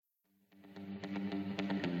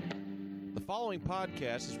following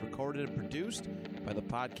podcast is recorded and produced by the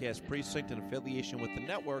Podcast Precinct in affiliation with the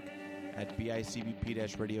network at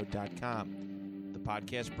bicbp-radio.com. The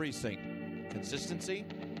Podcast Precinct. Consistency,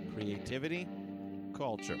 creativity,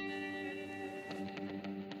 culture.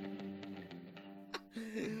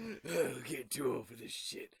 Oh, getting too old for this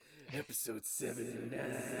shit. Episode 7 and 9.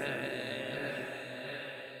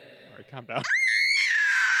 Alright, calm down.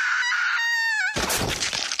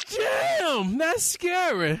 Damn, that's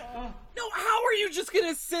scary. No, how are you just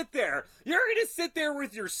gonna sit there? You're gonna sit there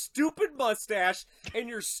with your stupid mustache and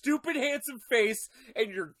your stupid handsome face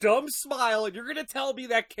and your dumb smile, and you're gonna tell me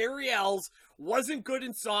that Cary Elwes wasn't good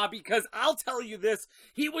in Saw, because I'll tell you this,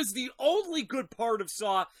 he was the only good part of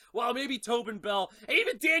Saw. Well, maybe Tobin Bell, and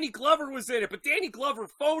even Danny Glover was in it, but Danny Glover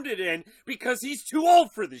phoned it in because he's too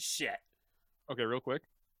old for this shit. Okay, real quick.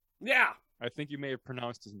 Yeah. I think you may have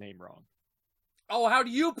pronounced his name wrong. Oh, how do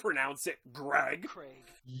you pronounce it, Greg?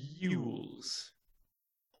 Yules.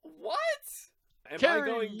 What? Am I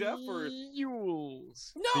going deaf or?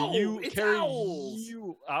 Yules. No, it's owls.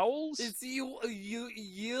 Owls? Is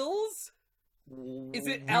Yields? Is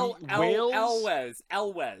it Whales?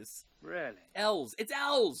 Elwes? Really? Elves. It's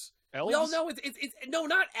elves. Elves? We all know it's no,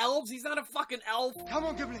 not elves. He's not a fucking elf. Come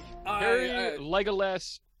on, Gimli. Harry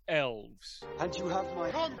Legolas Elves. And you have my...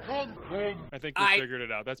 I think we figured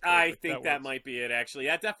it out. That's perfect. I think that works. might be it, actually.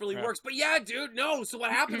 That definitely Yeah. works. But yeah, dude, no. So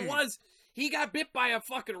what happened was, he got bit by a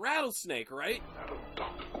fucking rattlesnake, right?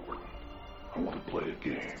 Dr. Gordon, I want to play a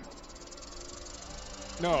game.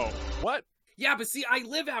 No. What? Yeah, but see, I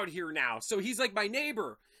live out here now, so he's like my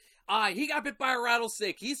neighbor. He got bit by a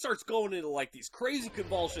rattlesnake. He starts going into like these crazy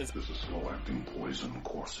convulsions. There's a slow-acting poison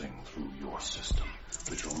coursing through your system,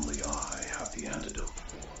 which only I have the antidote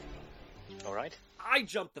for. All right. I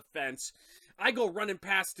jump the fence. I go running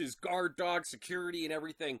past his guard dog, security, and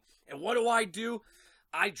everything. And what do?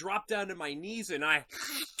 I drop down to my knees and I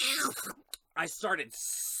started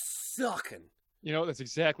sucking. You know, that's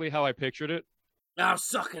exactly how I pictured it. I was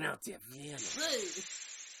sucking out the venom.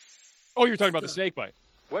 Oh, you're talking about the snake bite.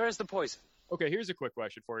 Where is the poison? Okay, here's a quick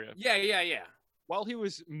question for you. Yeah. While he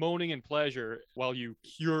was moaning in pleasure while you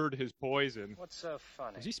cured his poison, What's so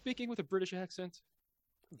funny? is he speaking with a British accent?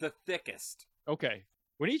 The thickest. Okay.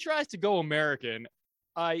 When he tries to go American,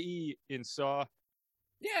 i.e. in Saw,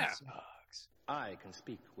 Yeah. he sucks. I can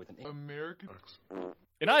speak with an American?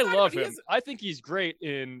 And I love He him. is- I think he's great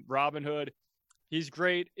in Robin Hood. He's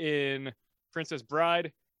great in Princess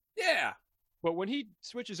Bride. Yeah. But when he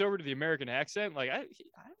switches over to the American accent, like I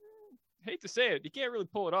hate to say it, he can't really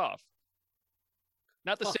pull it off.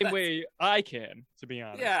 Not the Oh, same that's- way I can, to be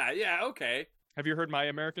honest. Yeah, okay. Have you heard my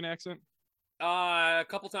American accent? A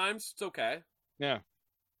couple times. It's okay. Yeah.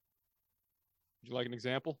 Would you like an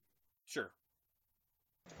example? Sure.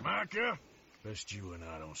 Micah, best you and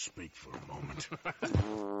I don't speak for a moment.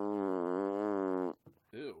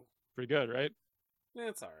 Ooh. Pretty good, right?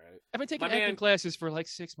 That's all right. I've been taking My acting man- classes for like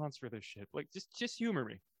 6 months for this shit. Like, just humor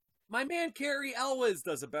me. My man Cary Elwes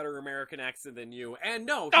does a better American accent than you. And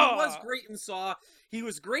no, he was great in Saw. He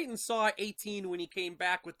was great in Saw 18 when he came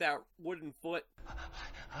back with that wooden foot.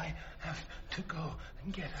 I have to go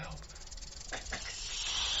and get help.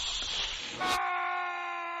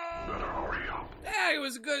 Better hurry up. Yeah, it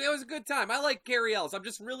was a good time. I like Cary Elwes. I'm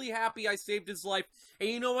just really happy I saved his life. And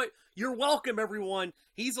you know what? You're welcome, everyone.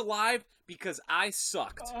 He's alive because I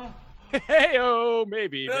sucked. Hey-oh,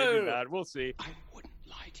 maybe Oh. not. We'll see. I wouldn't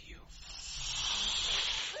lie to you.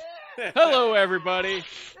 Hello, everybody.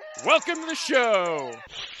 Welcome to the show.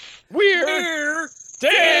 We're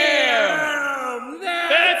Damn!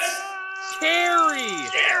 That's Cary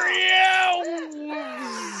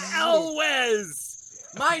Elwes!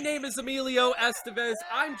 My name is Emilio Estevez.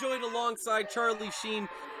 I'm joined alongside Charlie Sheen.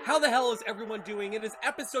 How the hell is everyone doing? It is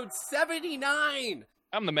episode 79!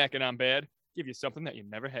 I'm the Mac and I'm bad. Give you something that you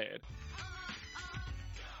never had.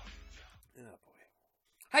 Oh boy.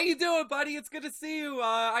 How you doing, buddy? It's good to see you.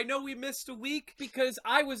 I know we missed a week because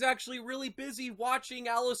I was actually really busy watching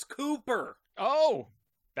Alice Cooper. Oh,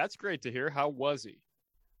 that's great to hear. How was he?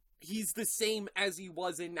 He's the same as he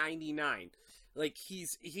was in 99. Like,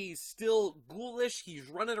 he's still ghoulish. He's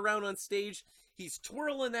running around on stage. He's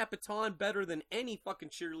twirling that baton better than any fucking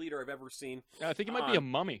cheerleader I've ever seen. I think he might be a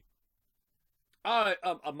mummy. A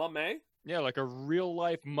mummy? Yeah, like a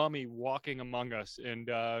real-life mummy walking among us and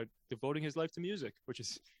devoting his life to music,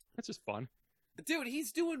 that's just fun. Dude,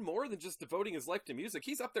 he's doing more than just devoting his life to music.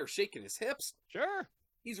 He's up there shaking his hips. Sure.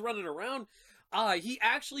 He's running around. He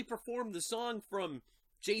actually performed the song from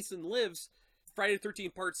Jason Lives, Friday the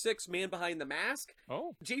 13th Part 6, Man Behind the Mask.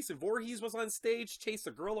 Oh, Jason Voorhees was on stage, chased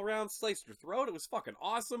a girl around, sliced her throat. It was fucking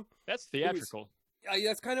awesome. that's theatrical.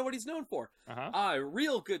 That's kind of what he's known for. Uh-huh.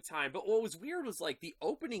 Real good time. But what was weird was like the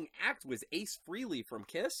opening act was Ace Frehley from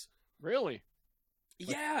Kiss. Really?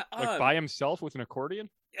 Yeah, Like by himself with an accordion?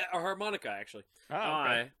 a harmonica actually. Oh,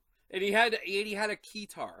 okay. And he had a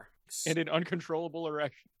keytar. And an uncontrollable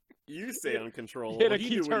erection. You say uncontrollable. He had a He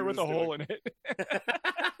knew what keytar he with a was hole in it.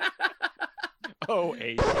 Oh,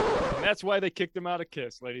 Ace. And that's why they kicked him out of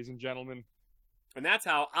Kiss, ladies and gentlemen. And that's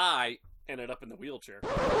how I ended up in the wheelchair.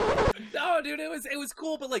 No, dude, it was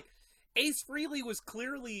cool, but like Ace Frehley was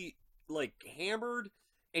clearly like hammered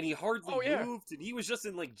and he hardly moved, and he was just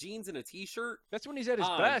in like jeans and a t-shirt. That's when he's at his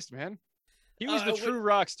best, man. He was the true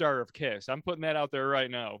rock star of Kiss. I'm putting that out there right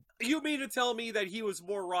now. You mean to tell me that he was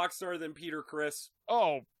more rock star than Peter Criss?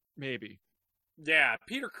 Oh, maybe. Yeah,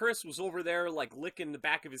 Peter Criss was over there like licking the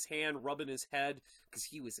back of his hand, rubbing his head because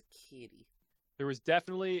he was a kitty. There was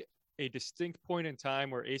definitely a distinct point in time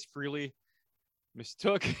where Ace Frehley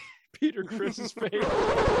mistook Peter Criss's face.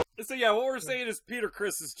 So yeah, what we're saying is Peter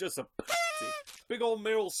Criss is just a big old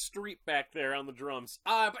Meryl Streep back there on the drums.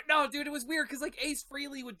 But no, dude, it was weird because like Ace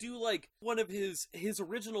Frehley would do like one of his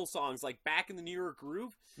original songs, like Back in the New York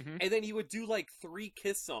Groove, and then he would do like 3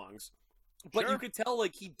 Kiss songs. But you could tell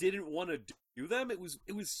like he didn't want to do them. It was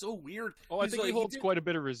so weird. Oh, I think he holds quite a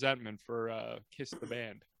bit of resentment for Kiss the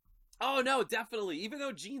band. Oh no, definitely. Even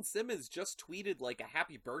though Gene Simmons just tweeted like a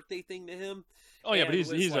happy birthday thing to him. Oh yeah, but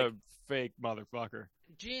he's like, a fake motherfucker.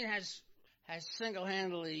 Gene has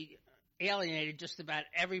single-handedly alienated just about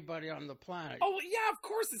everybody on the planet. Oh yeah, of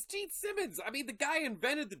course, it's Gene Simmons. I mean, the guy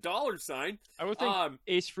invented the dollar sign. I would think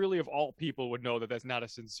Ace Frehley of all people would know that that's not a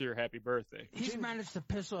sincere happy birthday. He's managed to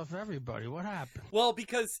piss off everybody. What happened? Well,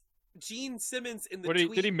 because Gene Simmons in the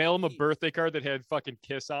tweet, did he mail him a birthday card that had fucking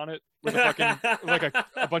Kiss on it with a fucking like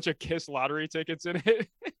a bunch of Kiss lottery tickets in it?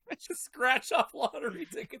 Just scratch off lottery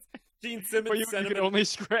tickets. Gene Simmons. But you can only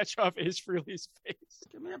scratch off Ace Frehley's face.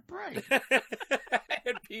 Give me a break.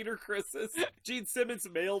 And Peter Criss's. Gene Simmons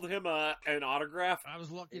mailed him an autograph. I was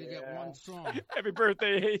lucky to get one song. Happy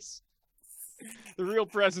birthday, Ace. The real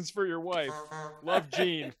presents for your wife. Love,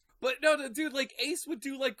 Gene. But no, dude, like Ace would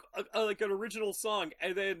do like an original song,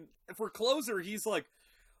 and then for closer, he's like,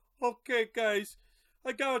 "Okay, guys,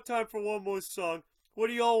 I got time for one more song. What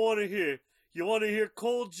do y'all want to hear? You want to hear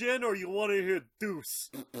Cold Gin or you want to hear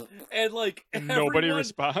Deuce?" And like nobody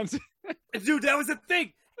responds. Dude, that was the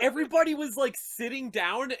thing. Everybody was like sitting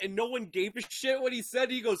down, and no one gave a shit what he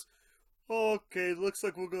said. He goes, "Okay, looks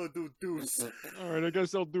like we're gonna do Deuce." All right, I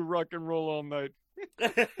guess I'll do rock and roll all night.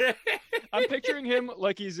 I'm picturing him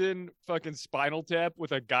like he's in fucking Spinal Tap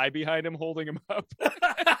with a guy behind him holding him up.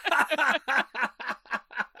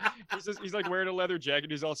 He's like wearing a leather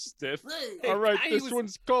jacket. He's all stiff. All right, this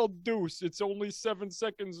one's called Deuce. It's only 7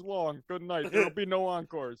 seconds long. Good night. There'll be no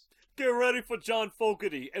encores. Get ready for John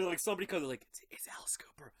Fogerty. And like somebody comes like, it's Alice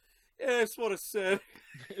Cooper. Yeah, that's what I said.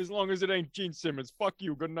 As long as it ain't Gene Simmons. Fuck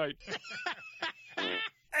you. Good night.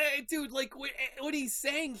 Hey, dude, like when he's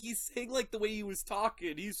saying like the way he was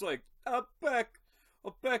talking. He's like, I'm back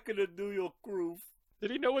in the New York groove.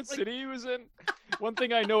 Did he know what city he was in? One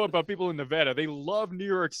thing I know about people in Nevada, they love New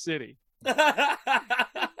York City. I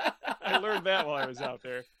learned that while I was out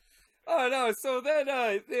there. Oh no! So then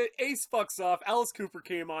Ace fucks off. Alice Cooper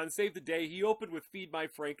came on, saved the day. He opened with "Feed My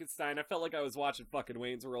Frankenstein." I felt like I was watching fucking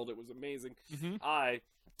Wayne's World. It was amazing.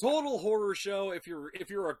 Total horror show. If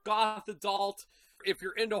you're a goth adult, if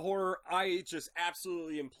you're into horror, I just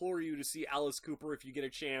absolutely implore you to see Alice Cooper if you get a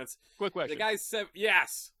chance. Quick question. The guy said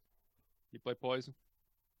yes. You play Poison?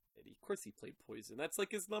 Of course he played Poison. That's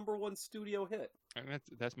like his #1 studio hit. And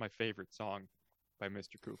that's my favorite song by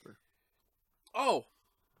Mr. Cooper. Oh.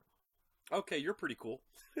 Okay, you're pretty cool.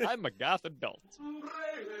 I'm a goth adult.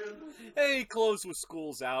 Hey, close with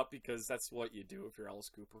school's out because that's what you do if you're Alice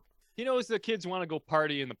Cooper. He knows the kids want to go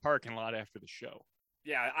party in the parking lot after the show.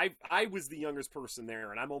 Yeah, I was the youngest person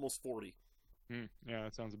there, and I'm almost 40. Yeah,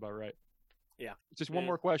 that sounds about right. Yeah. Just one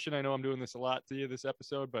more question. I know I'm doing this a lot to you this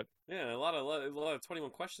episode, but yeah, a lot of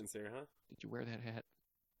 21 questions there, huh? Did you wear that hat?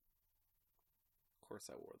 Of course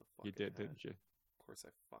I wore the fucking You did, hat. didn't you? Of course I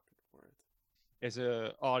fucking wore it. As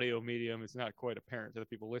a audio medium, it's not quite apparent to the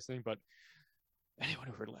people listening, but anyone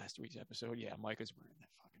who heard last week's episode, yeah, Mike is wearing that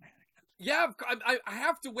fucking hat again. Yeah, I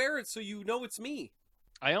have to wear it so you know it's me.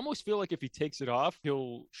 I almost feel like if he takes it off,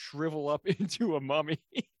 he'll shrivel up into a mummy.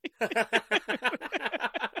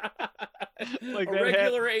 Like a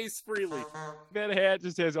regular Ace Frehley. That hat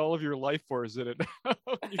just has all of your life force in it.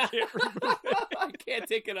 You can't remove it. I can't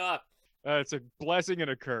take it off. It's a blessing and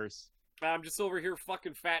a curse. I'm just over here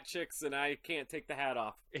fucking fat chicks, and I can't take the hat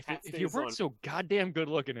off. If Hat you stays weren't on. so goddamn good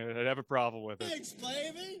looking in it, I'd have a problem with it. Thanks,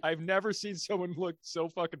 baby. I've never seen someone look so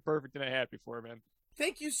fucking perfect in a hat before, man.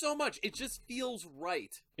 Thank you so much. It just feels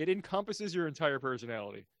right. It encompasses your entire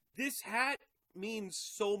personality. This hat means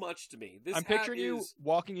so much to me. This I'm hat picturing you is...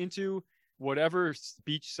 walking into whatever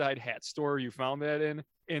beachside hat store you found that in,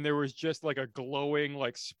 and there was just like a glowing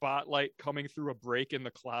like spotlight coming through a break in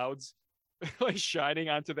the clouds, like shining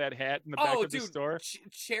onto that hat in the back of the store.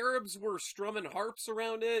 Cherubs were strumming harps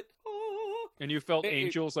around it. Oh. And you felt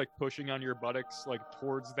angels like pushing on your buttocks like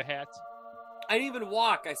towards the hat. I didn't even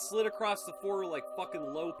walk. I slid across the floor like fucking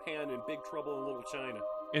Lopan in Big Trouble in Little China.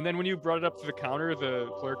 And then when you brought it up to the counter, the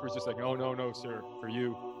clerk was just like, "Oh no, sir, for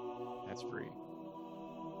you, that's free."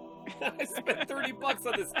 I spent $30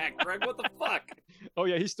 on this hat, Greg. What the fuck? Oh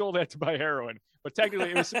yeah, he stole that to buy heroin, but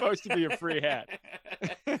technically it was supposed to be a free hat.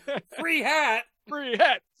 Free hat. Free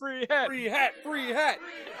hat. Free hat. Free hat. Free hat.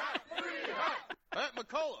 Matt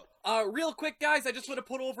McCullough. Real quick, guys, I just want to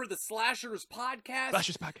put over the Slashers podcast.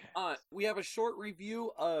 Slashers podcast. We have a short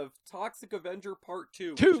review of Toxic Avenger Part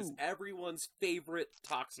 2, Two. which is everyone's favorite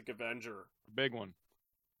Toxic Avenger. Big one.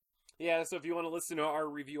 Yeah, so if you want to listen to our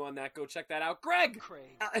review on that, go check that out. Greg,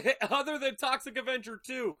 other than Toxic Avenger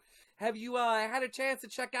 2, have you had a chance to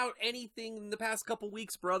check out anything in the past couple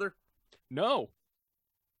weeks, brother? No.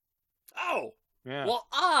 Oh. Yeah. Well,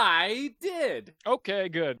 I did. Okay,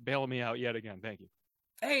 good. Bailing me out yet again. Thank you.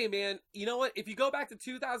 Hey, man, you know what? If you go back to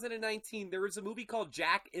 2019, there was a movie called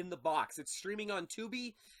Jack in the Box. It's streaming on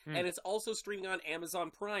Tubi, and it's also streaming on Amazon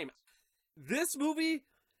Prime. This movie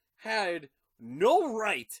had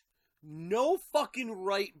no fucking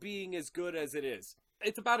right being as good as it is.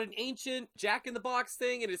 It's about an ancient Jack in the Box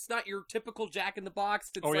thing, and it's not your typical Jack in the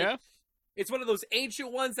Box. It's yeah? It's one of those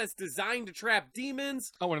ancient ones that's designed to trap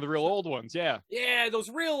demons. Oh, one of the real old ones, yeah. Yeah, those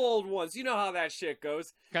real old ones. You know how that shit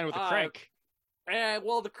goes. Kind of with the crank.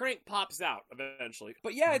 Well, the crank pops out eventually.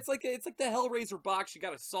 But yeah, it's like the Hellraiser box. You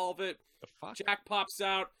got to solve it. The fuck? Jack pops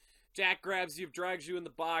out. Jack grabs you, drags you in the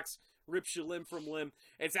box, rips you limb from limb.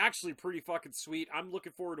 It's actually pretty fucking sweet. I'm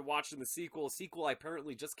looking forward to watching the sequel. A sequel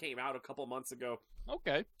apparently just came out a couple months ago.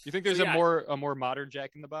 Okay. You think there's a more modern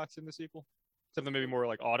Jack in the Box in the sequel? Something maybe more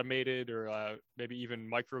like automated or maybe even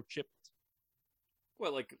microchipped?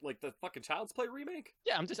 What, like the fucking Child's Play remake?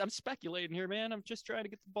 Yeah, I'm speculating here, man. I'm just trying to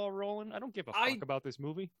get the ball rolling. I don't give a fuck about this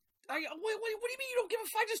movie. What do you mean you don't give a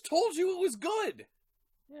fuck? I just told you it was good.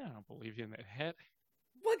 Yeah, I don't believe you in that hat.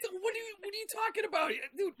 What are you talking about?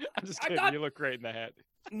 Dude, I'm just kidding. You look great in the hat.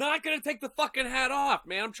 Not gonna take the fucking hat off,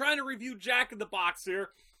 man. I'm trying to review Jack in the Box here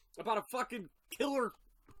about a fucking killer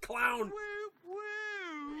clown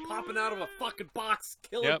popping out of a fucking box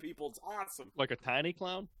killing people. It's awesome. Like a tiny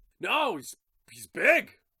clown? No, he's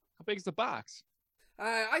big. How big is the box?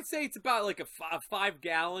 I'd say it's about like a 5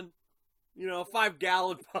 gallon. 5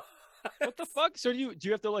 gallon box. What the fuck? So do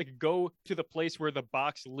you have to like go to the place where the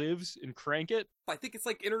box lives and crank it? I think it's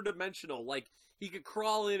like interdimensional. Like he could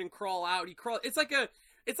crawl in and crawl out. It's like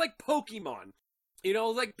Pokemon.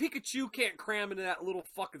 Like Pikachu can't cram into that little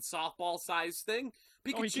fucking softball size thing.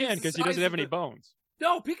 He can because he doesn't have any bones.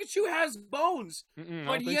 No, Pikachu has bones,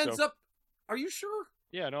 but he ends up. Are you sure?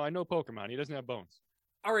 Yeah, no, I know Pokemon. He doesn't have bones.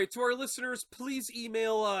 All right, to our listeners, please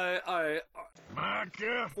email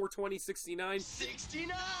Micah 42069.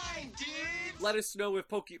 69, dude. Let us know if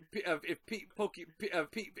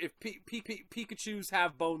Pikachus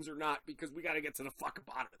have bones or not, because we got to get to the fucking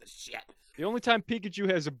bottom of this shit. The only time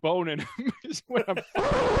Pikachu has a bone in him is when I'm.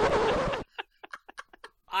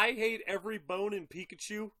 I hate every bone in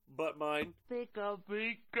Pikachu but mine. Pika.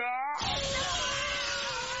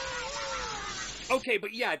 Okay,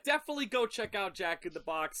 but yeah, definitely go check out Jack in the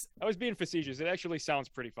Box. I was being facetious. It actually sounds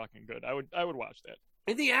pretty fucking good. I would watch that.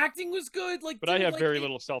 And the acting was good. But I have very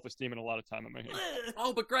little self-esteem and a lot of time on my hands.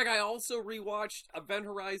 Oh, but Greg, I also rewatched Event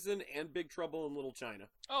Horizon and Big Trouble in Little China.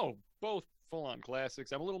 Oh, both full-on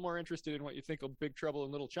classics. I'm a little more interested in what you think of Big Trouble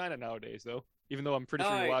in Little China nowadays, though. Even though I'm pretty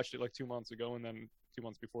sure you watched it like 2 months ago and then 2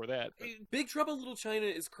 months before that. But... Big Trouble in Little China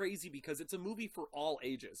is crazy because it's a movie for all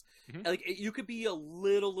ages. Mm-hmm. Like, you could be a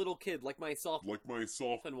little kid like myself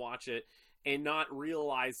and watch it and not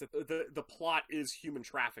realize that the plot is human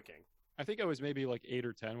trafficking. I think I was maybe like 8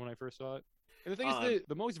 or 10 when I first saw it. And the thing is,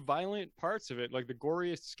 the most violent parts of it, like the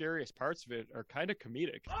goriest, scariest parts of it, are kind of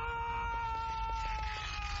comedic.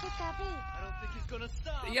 I don't think he's gonna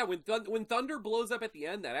stop. Yeah, when Thunder blows up at the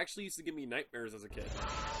end, that actually used to give me nightmares as a kid.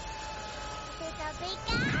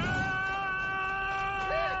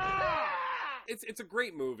 It's a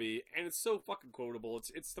great movie, and it's so fucking quotable.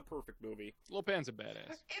 It's the perfect movie. Lopan's a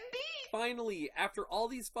badass. Finally, after all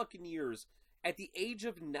these fucking years, At the age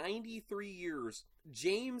of 93 years,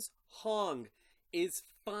 James Hong is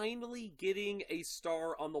finally getting a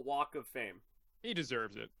star on the Walk of Fame. He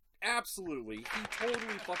deserves it. Absolutely. He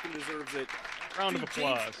totally fucking deserves it. Round of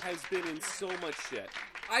applause. James has been in so much shit.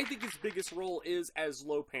 I think his biggest role is as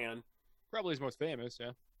Lo Pan. Probably his most famous,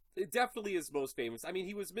 yeah. It definitely is most famous. I mean,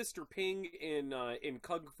 he was Mr. Ping in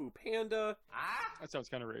Kung Fu Panda. That sounds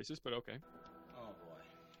kind of racist, but okay. Oh,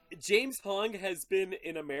 boy. James Hong has been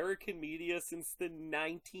in American media since the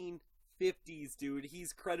 1950s, dude.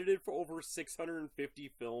 He's credited for over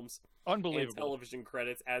 650 films and Unbelievable. television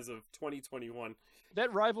credits as of 2021.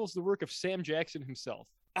 That rivals the work of Sam Jackson himself.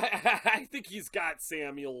 I think he's got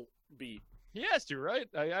Samuel beat. He has to, right?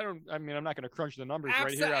 I'm not going to crunch the numbers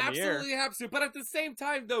right here on the air. Absolutely have to. But at the same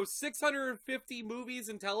time, though, 650 movies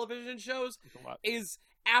and television shows That's a lot. is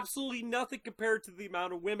absolutely nothing compared to the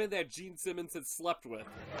amount of women that Gene Simmons has slept with.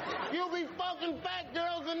 You'll be fucking fat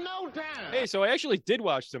girls in no time. Hey, so I actually did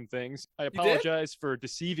watch some things. I did? apologize for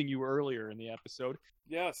deceiving you earlier in the episode.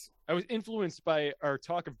 Yes. I was influenced by our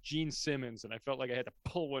talk of Gene Simmons, and I felt like I had to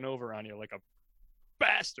pull one over on you like a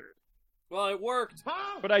bastard. Well, it worked.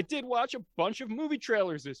 But I did watch a bunch of movie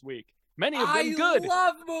trailers this week. Many of them good. I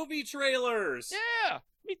love movie trailers. Yeah,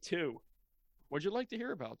 me too. Would you like to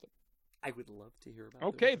hear about them? I would love to hear about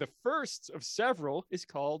Okay, them. the first of several is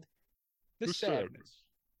called The Sadness.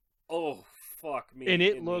 Oh, fuck me. And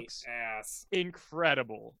it in the looks ass.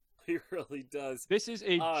 incredible. It really does. This is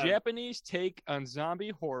a Japanese take on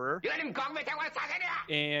zombie horror.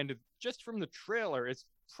 And just from the trailer, it's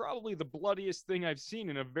probably the bloodiest thing I've seen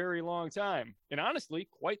in a very long time. And honestly,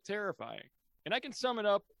 quite terrifying. And I can sum it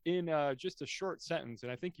up in just a short sentence,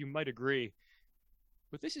 and I think you might agree.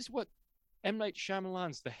 But this is what M. Night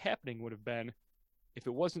Shyamalan's The Happening would have been if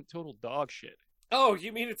it wasn't total dog shit. Oh,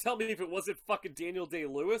 you mean to tell me if it wasn't fucking Daniel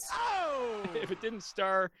Day-Lewis? Oh! If it didn't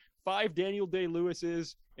star 5 Daniel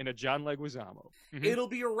Day-Lewises and a John Leguizamo. It'll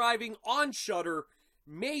be arriving on Shudder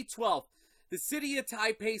May 12th. The city of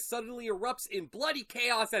Taipei suddenly erupts in bloody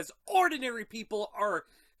chaos as ordinary people are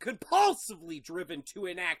compulsively driven to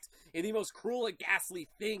enact in the most cruel and ghastly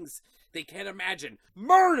things they can imagine.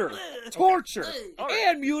 Murder, torture,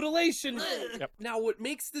 and mutilation. Yep. Now, what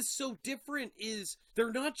makes this so different is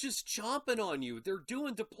they're not just chomping on you. They're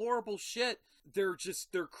doing deplorable shit. They're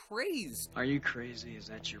crazed. Are you crazy? Is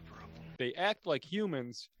that your problem? They act like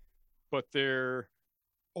humans, but they're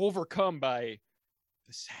overcome by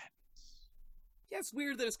the sadness. Yeah, it's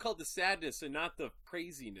weird that it's called the sadness and not the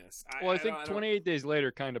craziness. I think 28 Days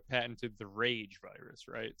Later kind of patented the rage virus,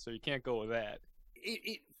 right? So you can't go with that.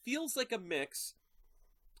 It feels like a mix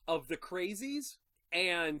of the crazies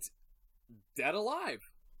and Dead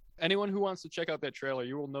Alive. Anyone who wants to check out that trailer,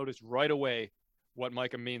 you will notice right away what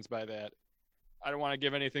Micah means by that. I don't want to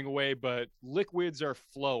give anything away, but liquids are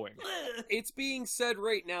flowing. It's being said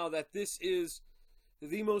right now that this is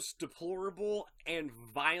the most deplorable and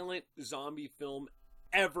violent zombie film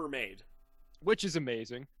ever made. Which is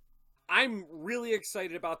amazing. I'm really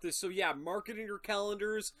excited about this. So yeah, mark it in your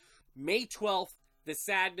calendars. May 12th, The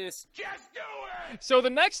Sadness. Just do it! So the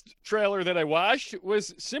next trailer that I watched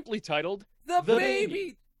was simply titled The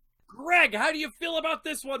Baby! Greg, how do you feel about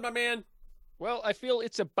this one, my man? Well, I feel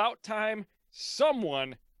it's about time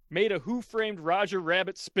someone made a Who Framed Roger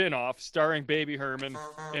Rabbit spinoff starring Baby Herman,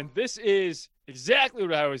 and this is exactly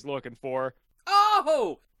what I was looking for.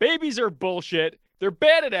 Oh! Babies are bullshit, they're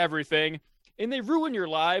bad at everything, and they ruin your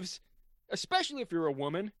lives, especially if you're a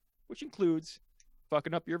woman, which includes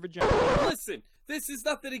fucking up your vagina. Listen, this is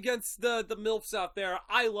nothing against the MILFs out there.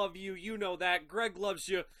 I love you, you know that. Greg loves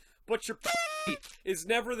you, but your is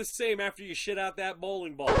never the same after you shit out that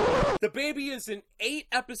bowling ball. The Baby is an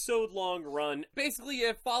 8-episode long run. Basically,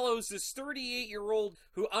 it follows this 38-year-old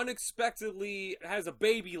who unexpectedly has a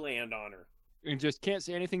baby land on her. And just can't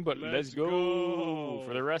say anything but let's go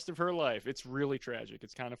for the rest of her life. It's really tragic.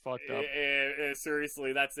 It's kind of fucked up.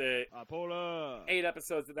 Seriously, that's it. Apola. 8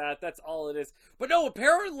 episodes of that. That's all it is. But no,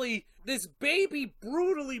 apparently this baby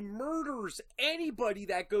brutally murders anybody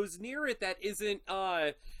that goes near it that isn't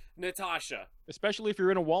Natasha. Especially if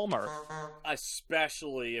you're in a Walmart.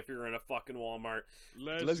 Especially if you're in a fucking Walmart.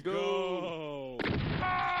 Let's go.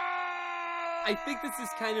 I think this is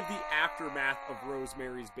kind of the aftermath of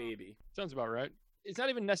Rosemary's Baby. Sounds about right. It's not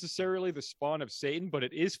even necessarily the spawn of Satan, but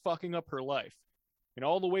it is fucking up her life. In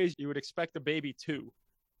all the ways you would expect a baby to.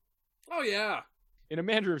 Oh, yeah. In a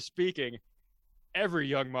manner of speaking, every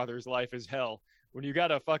young mother's life is hell when you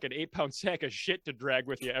got a fucking 8-pound sack of shit to drag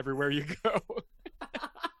with you everywhere you go.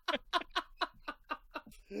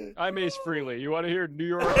 I'm Ace Frehley. You want to hear New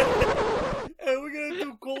York? And we're going to do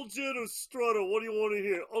do Gold Jet or Strutter? What do you want to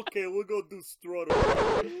hear? Okay, we'll go do Strutter.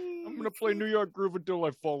 I'm gonna play New York Groove until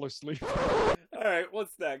I fall asleep. All right,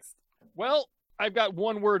 what's next? Well, I've got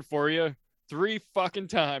one word for you. 3 fucking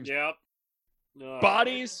times. Yep.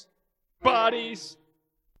 Bodies, bodies,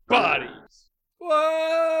 bodies.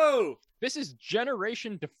 Whoa! This is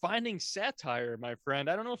generation-defining satire, my friend.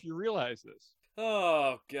 I don't know if you realize this.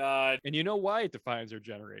 Oh, God. And you know why it defines our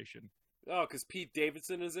generation? Oh, because Pete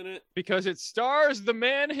Davidson is in it? Because it stars the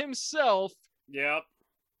man himself, Yep.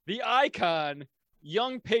 the icon,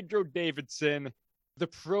 young Pedro Davidson, the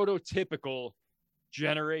prototypical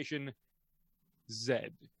Generation Z.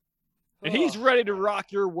 And he's ready to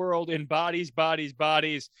rock your world in bodies, bodies,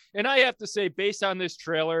 bodies. And I have to say, based on this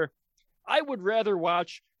trailer, I would rather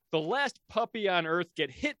watch the last puppy on Earth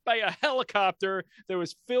get hit by a helicopter that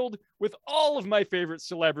was filled with all of my favorite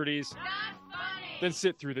celebrities than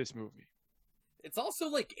sit through this movie. It's also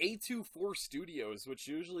like A24 Studios, which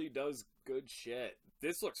usually does good shit.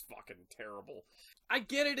 This looks fucking terrible. I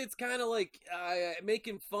get it. It's kind of like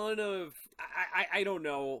making fun of, I don't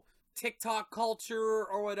know, TikTok culture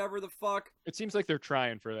or whatever the fuck. It seems like they're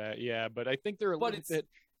trying for that, yeah, but I think they're a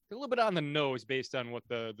little bit on the nose based on what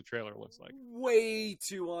the trailer looks like. Way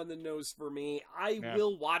too on the nose for me. I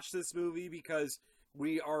will watch this movie because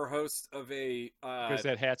we are hosts of a... because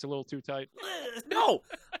that hat's a little too tight? No!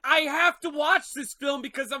 I have to watch this film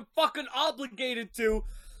because I'm fucking obligated to,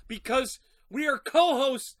 because we are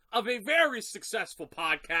co-hosts of a very successful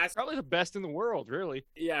podcast. Probably the best in the world, really.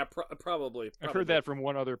 Yeah, probably. I've heard that from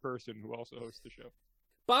one other person who also hosts the show.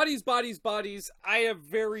 Bodies, bodies, bodies. I have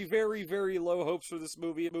very, very, very low hopes for this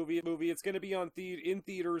movie. It's going to be in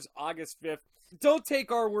theaters August 5th. Don't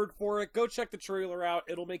take our word for it. Go check the trailer out.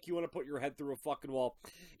 It'll make you want to put your head through a fucking wall.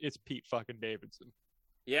 It's Pete fucking Davidson.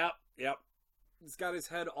 Yep. He's got his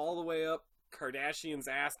head all the way up Kardashian's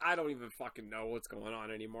ass. I don't even fucking know what's going on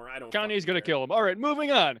anymore. I don't. Kanye's going to kill him. All right, moving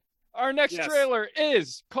on. Our next trailer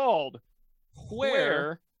is called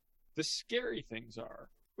Where the Scary Things Are,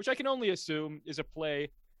 which I can only assume is a play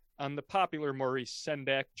on the popular Maurice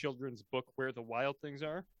Sendak children's book Where the Wild Things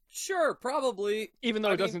Are. Sure, probably. Even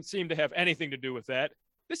though it doesn't seem to have anything to do with that.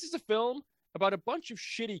 This is a film about a bunch of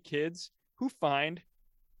shitty kids who find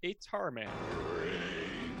a tar man.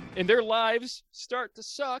 And their lives start to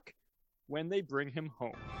suck when they bring him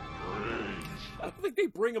home. I don't think they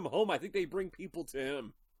bring him home. I think they bring people to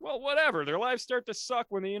him. Well, whatever. Their lives start to suck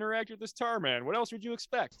when they interact with this tar man. What else would you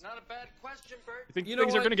expect? Not a bad question, Bert. You think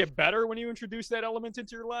things are going to get better when you introduce that element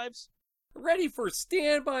into your lives? Ready for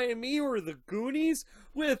Stand By Me or The Goonies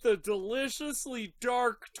with a deliciously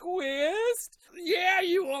dark twist? Yeah,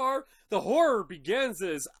 you are! The horror begins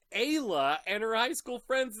as Ayla and her high school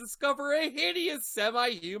friends discover a hideous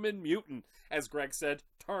semi-human mutant. As Greg said,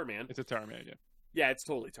 Tarman. It's a tar man, yeah. Yeah, it's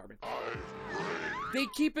totally Tarman. They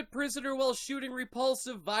keep it prisoner while shooting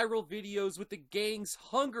repulsive viral videos with the gang's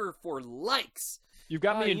hunger for likes. You've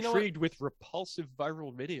got me intrigued with repulsive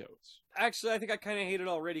viral videos. Actually, I think I kind of hate it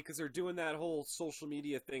already because they're doing that whole social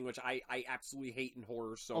media thing, which I absolutely hate in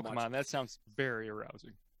horror so much. Oh, come on. That sounds very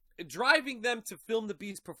arousing. Driving them to film the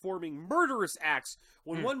beast performing murderous acts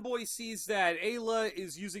when one boy sees that Ayla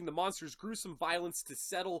is using the monster's gruesome violence to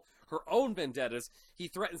settle her own vendettas, he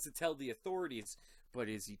threatens to tell the authorities. But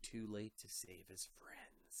is he too late to save his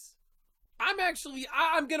friends?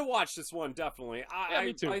 I'm going to watch this one, definitely.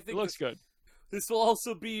 Me too. I think it looks good. This will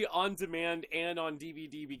also be on demand and on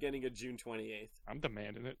DVD beginning of June 28th. I'm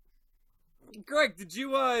demanding it. Greg, did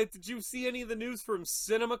you see any of the news from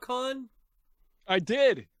CinemaCon? I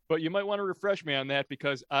did, but you might want to refresh me on that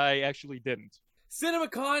because I actually didn't.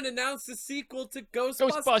 CinemaCon announced a sequel to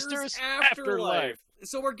Ghostbusters Afterlife.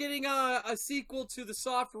 So we're getting a sequel to the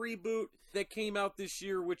soft reboot that came out this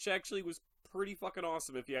year, which actually was pretty fucking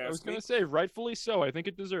awesome, if you ask me. I was going to say, rightfully so. I think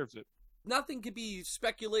it deserves it. Nothing could be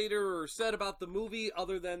speculated or said about the movie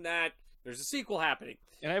other than that there's a sequel happening.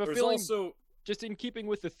 And I have a feeling, just in keeping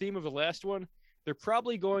with the theme of the last one, they're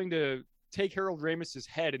probably going to take Harold Ramis's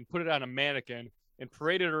head and put it on a mannequin and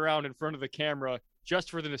parade it around in front of the camera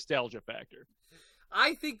just for the nostalgia factor.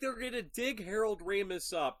 I think they're going to dig Harold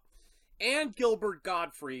Ramis up and Gilbert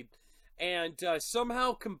Gottfried and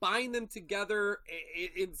somehow combine them together.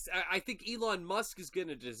 I think Elon Musk is going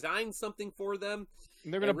to design something for them.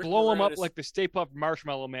 And they're going to blow them up like the Stay Puft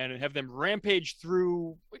Marshmallow Man and have them rampage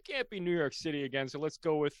through, it can't be New York City again, so let's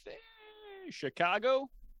go with Chicago?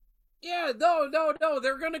 Yeah, no.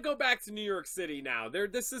 They're going to go back to New York City now.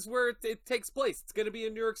 This is where it takes place. It's going to be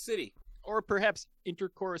in New York City. Or perhaps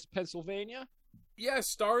Intercourse, Pennsylvania? Yeah,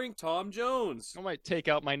 starring Tom Jones. I might take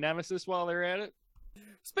out my nemesis while they're at it.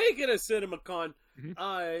 Speaking of CinemaCon,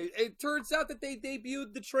 Mhm. it turns out that they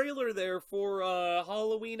debuted the trailer there for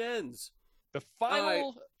Halloween Ends. The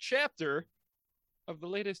final chapter of the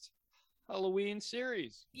latest Halloween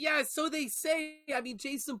series. Yeah, so they say. I mean,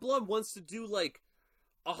 Jason Blum wants to do like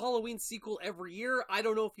a Halloween sequel every year. I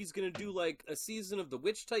don't know if he's gonna do like a season of the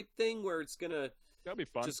witch type thing where it's gonna That'd be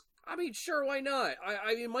fun. just. I mean, sure, why not?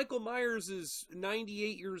 I mean, Michael Myers is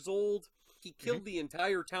 98 years old. He killed the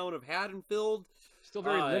entire town of Haddonfield. Still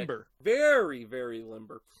very limber. Very, very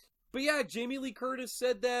limber. But yeah, Jamie Lee Curtis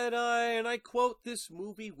said that, and I quote, "This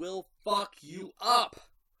movie will fuck you up."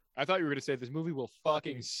 I thought you were going to say this movie will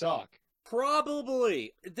fucking suck.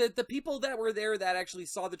 Probably. The people that were there that actually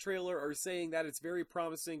saw the trailer are saying that it's very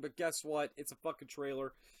promising, but guess what? It's a fucking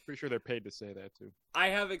trailer. Pretty sure they're paid to say that, too. I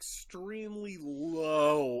have extremely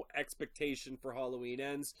low expectation for Halloween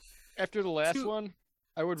Ends. After the last one,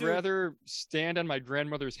 I would Dude. rather stand on my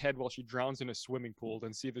grandmother's head while she drowns in a swimming pool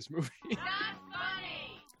than see this movie.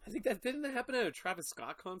 I think that didn't that happen at a Travis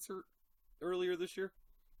Scott concert earlier this year?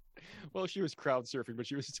 Well, she was crowd surfing, but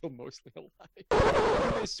she was still mostly alive.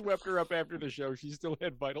 When they swept her up after the show, she still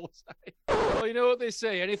had vital signs. Well, you know what they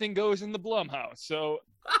say, anything goes in the Blumhouse, so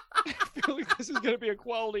I feel like this is going to be a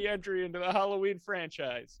quality entry into the Halloween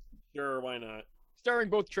franchise. Sure, why not? Starring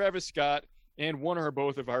both Travis Scott and one or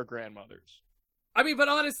both of our grandmothers. I mean, but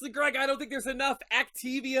honestly, Greg, I don't think there's enough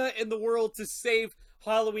Activia in the world to save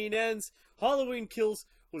Halloween Ends. Halloween Kills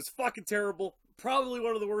was fucking terrible. Probably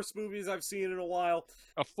one of the worst movies I've seen in a while.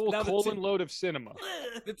 A full Now, colon load of cinema.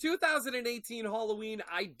 The 2018 Halloween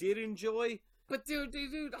I did enjoy. But dude,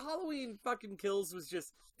 Halloween fucking Kills was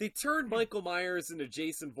just... They turned Michael Myers into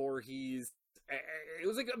Jason Voorhees. It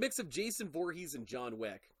was like a mix of Jason Voorhees and John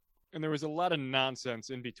Wick. And there was a lot of nonsense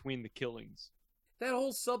in between the killings. That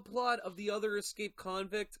whole subplot of the other escaped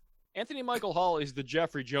convict. Anthony Michael Hall is the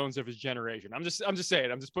Jeffrey Jones of his generation. I'm just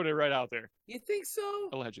saying. I'm just putting it right out there. You think so?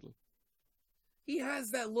 Allegedly. He has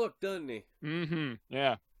that look, doesn't he? Mm-hmm.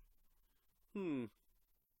 Yeah. Hmm.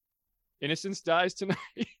 Innocence dies tonight.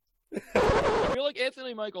 I feel like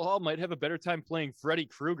Anthony Michael Hall might have a better time playing Freddy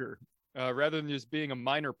Krueger rather than just being a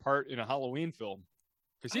minor part in a Halloween film.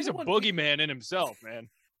 Because he's a boogeyman in himself, man.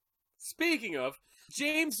 Speaking of,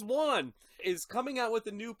 James Wan is coming out with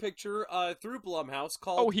a new picture through Blumhouse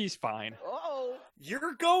called... Oh, he's fine. Oh,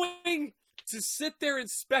 you're going to sit there and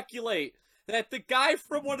speculate that the guy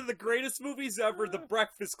from one of the greatest movies ever, The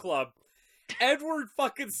Breakfast Club, Edward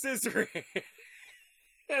fucking Scissorhands,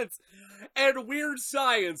 and Weird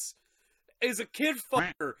Science is a kid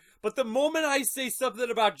fucker. But the moment I say something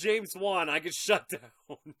about James Wan, I get shut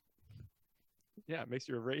down. Yeah, it makes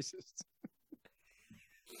you a racist.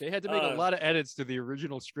 They had to make a lot of edits to the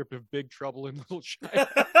original script of Big Trouble in Little China.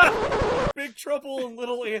 Big Trouble in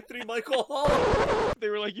Little Anthony Michael Hall. They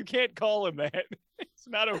were like, you can't call him that. It's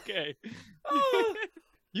not okay.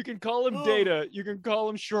 You can call him Data, you can call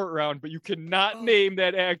him Short Round, but you cannot name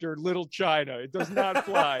that actor Little China. It does not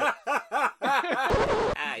fly.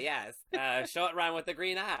 Yes. Short Round with the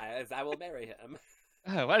green eyes. I will marry him.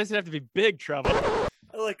 Why does it have to be Big Trouble?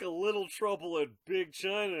 I like a little trouble in Big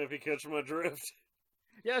China, if you catch my drift.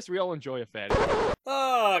 Yes, we all enjoy a fatty.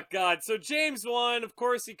 Oh, God. So James Wan, of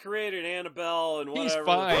course, he created Annabelle and whatever. He's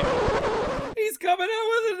fine. He's coming out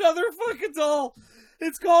with another fucking doll.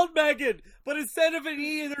 It's called Megan, but instead of an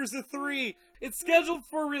E, there's a 3. It's scheduled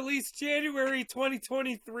for release January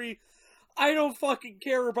 2023. I don't fucking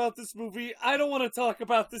care about this movie. I don't want to talk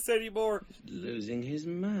about this anymore. Losing his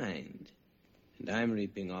mind. And I'm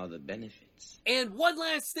reaping all the benefits. And one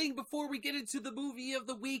last thing before we get into the movie of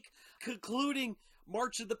the week, concluding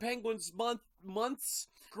March of the Penguins months.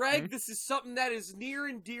 Greg, this is something that is near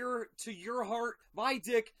and dear to your heart, my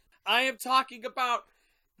dick. I am talking about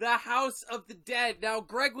the House of the Dead. Now,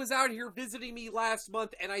 Greg was out here visiting me last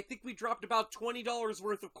month, and I think we dropped about $20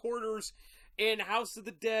 worth of quarters in House of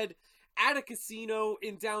the Dead at a casino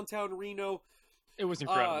in downtown Reno. It was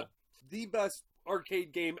incredible. The best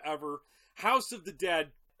arcade game ever. House of the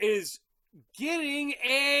Dead is getting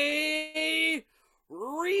a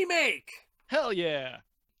remake. Hell yeah.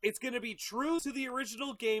 It's going to be true to the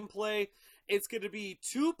original gameplay. It's going to be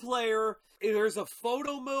 2-player. There's a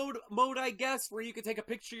photo mode, I guess, where you can take a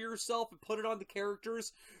picture of yourself and put it on the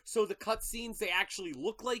characters. So the cutscenes, they actually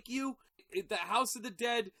look like you. The House of the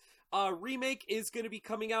Dead remake is going to be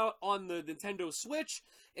coming out on the Nintendo Switch,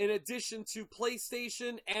 in addition to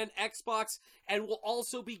PlayStation and Xbox, and will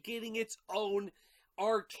also be getting its own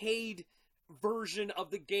arcade version of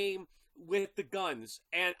the game with the guns.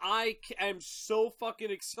 And I am so fucking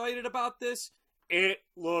excited about this. It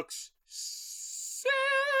looks sick.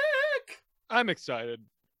 I'm excited.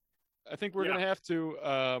 I think we're going to have to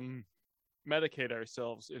medicate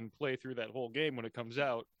ourselves and play through that whole game when it comes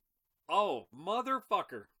out. Oh,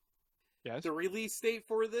 motherfucker. Yes? The release date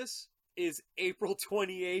for this is April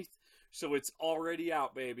 28th, so it's already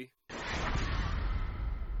out, baby.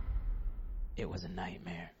 It was a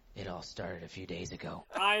nightmare. It all started a few days ago.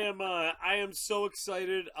 I am so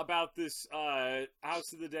excited about this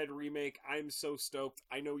House of the Dead remake. I'm so stoked.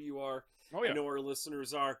 I know you are. Oh, yeah. I know our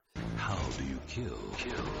listeners are. How do you kill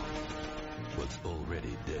what's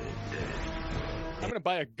already dead? I'm going to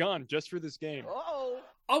buy a gun just for this game.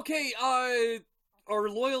 Okay, our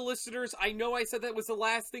loyal listeners, I know I said that was the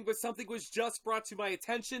last thing, but something was just brought to my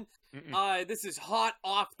attention. This is hot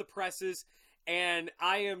off the presses, and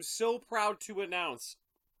I am so proud to announce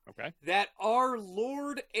that our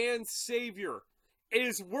Lord and Savior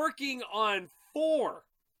is working on four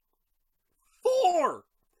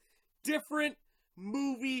different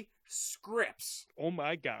movie scripts. Oh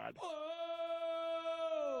my God.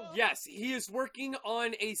 Yes, he is working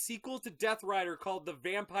on a sequel to Death Rider called The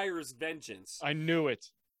Vampire's Vengeance. I knew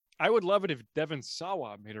it. I would love it if Devon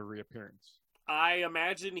Sawa made a reappearance. I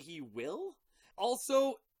imagine he will.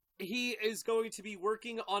 Also, he is going to be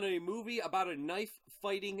working on a movie about a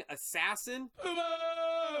knife-fighting assassin.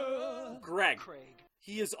 Greg.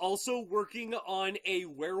 He is also working on a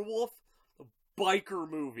werewolf biker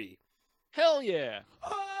movie. Hell yeah.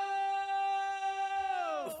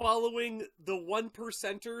 Following the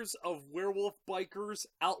 1%ers of werewolf bikers,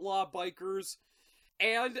 outlaw bikers,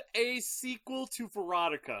 and a sequel to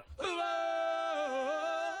Veronica.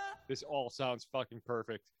 This all sounds fucking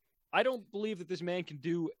perfect. I don't believe that this man can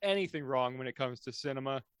do anything wrong when it comes to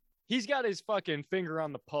cinema. He's got his fucking finger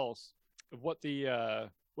on the pulse of what the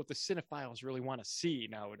cinephiles really want to see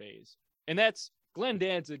nowadays. And that's Glenn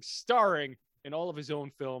Danzig starring in all of his own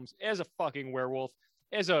films as a fucking werewolf,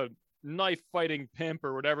 as a knife-fighting pimp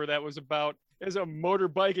or whatever that was about, as a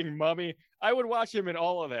motorbiking mummy. I would watch him in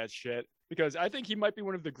all of that shit because I think he might be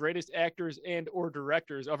one of the greatest actors and or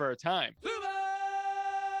directors of our time.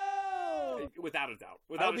 Without a doubt.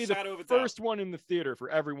 I'll be the first one in the theater for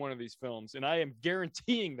every one of these films, and I am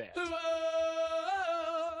guaranteeing that.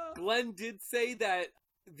 Glenn did say that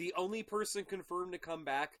the only person confirmed to come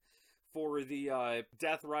back for the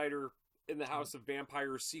Death Rider in the House of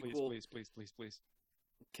Vampires sequel. Please.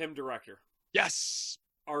 Kim Director. Yes!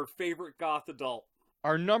 Our favorite goth adult.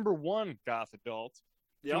 Our number one goth adult.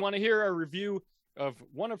 Yep. If you want to hear our review of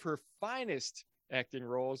one of her finest acting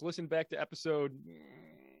roles, listen back to episode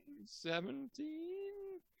 17?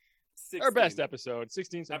 16. Our best episode.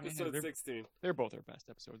 16, 17. Episode 16. They're both our best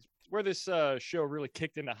episodes. Where this show really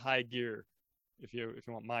kicked into high gear, if you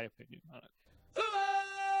want my opinion on it.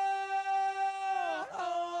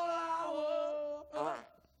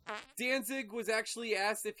 Danzig was actually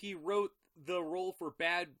asked if he wrote the role for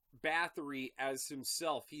Bad Bathory as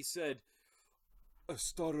himself. He said, I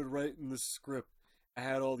started writing this script. I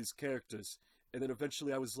had all these characters. And then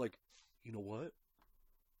eventually I was like, you know what?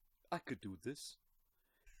 I could do this.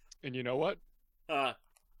 And you know what?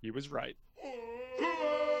 He was right.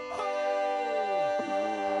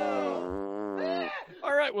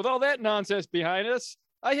 All right, with all that nonsense behind us,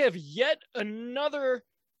 I have yet another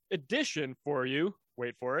edition for you.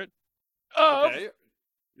 Wait for it. Okay.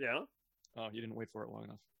 Yeah. Oh, you didn't wait for it long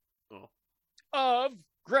enough. Oh. Of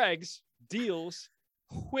Greg's Deals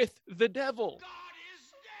with the Devil. God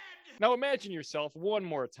is dead! Now imagine yourself one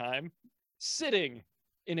more time sitting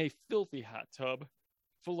in a filthy hot tub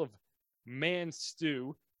full of man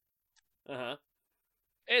stew.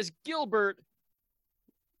 As Gilbert,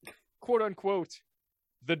 quote unquote,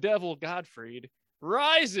 the devil Gottfried,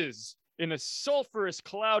 rises in a sulfurous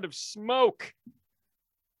cloud of smoke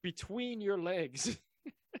between your legs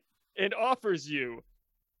and offers you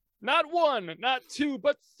not one, not two,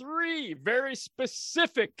 but three very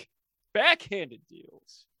specific backhanded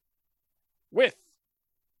deals with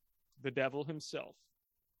the devil himself.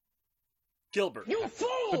 Gilbert. You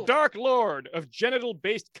fool! The Dark Lord of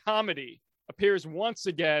genital-based comedy appears once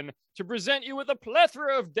again to present you with a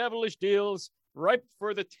plethora of devilish deals ripe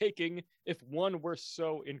for the taking if one were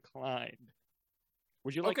so inclined.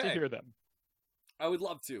 Would you like to hear them? I would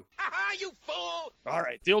love to. Ha you fool! All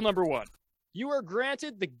right, deal number one. You are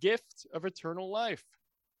granted the gift of eternal life.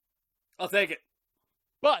 I'll take it.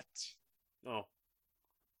 But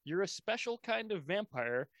you're a special kind of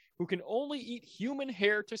vampire who can only eat human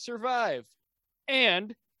hair to survive.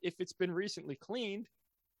 And if it's been recently cleaned,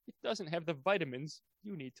 it doesn't have the vitamins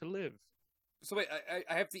you need to live. So wait,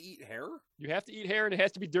 I have to eat hair? You have to eat hair, and it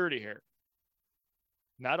has to be dirty hair.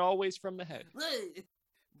 Not always from the head.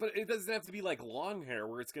 But it doesn't have to be like long hair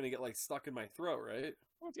where it's going to get like stuck in my throat, right?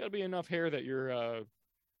 Well, it's got to be enough hair that your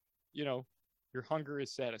hunger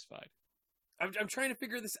is satisfied. I'm trying to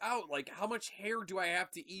figure this out. Like, how much hair do I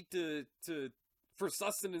have to eat for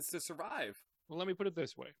sustenance to survive? Well, let me put it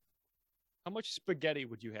this way. How much spaghetti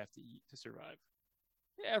would you have to eat to survive?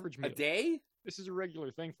 The average meal. A day? This is a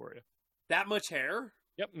regular thing for you. That much hair?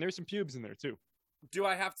 Yep, and there's some pubes in there, too. Do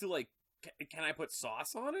I have to, like, can I put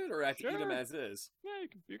sauce on it, or I have to eat them as is? Yeah,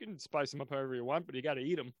 you can spice them up however you want, but you got to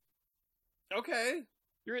eat them. Okay.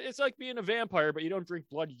 It's like being a vampire, but you don't drink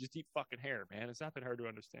blood. You just eat fucking hair, man. It's not that hard to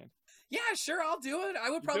understand. Yeah, sure, I'll do it.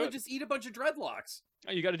 I would probably just eat a bunch of dreadlocks.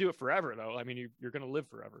 Oh, you got to do it forever, though. I mean, you're going to live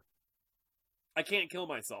forever. I can't kill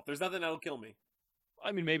myself. There's nothing that'll kill me.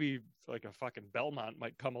 I mean, maybe like a fucking Belmont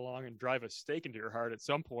might come along and drive a stake into your heart at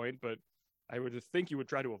some point, but I would think you would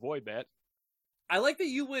try to avoid that. I like that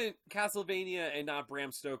you went Castlevania and not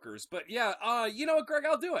Bram Stoker's, but yeah, you know what, Greg?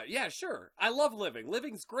 I'll do it. Yeah, sure. I love living.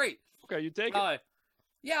 Living's great. Okay, you take it.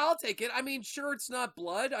 Yeah, I'll take it. I mean, sure, it's not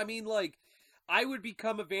blood. I mean, like, I would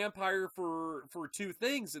become a vampire for two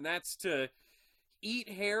things, and that's to eat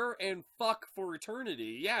hair and fuck for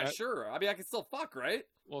eternity. Yeah, sure. I mean, I can still fuck, right?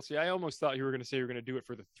 Well, see, I almost thought you were going to say you were going to do it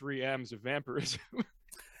for the 3 M's of vampirism.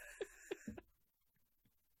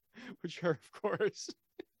 Which are, of course...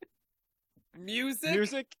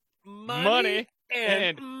 Music, money,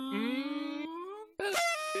 and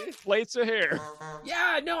plates of hair.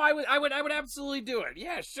 Yeah, no, I would absolutely do it.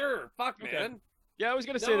 Yeah, sure. Fuck, man. Okay. Yeah, I was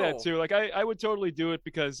gonna say that too. Like, I would totally do it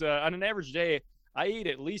because on an average day, I eat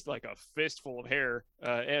at least like a fistful of hair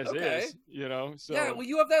as is. You know. So yeah, well,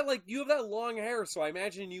 you have that long hair, so I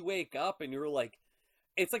imagine you wake up and you're like,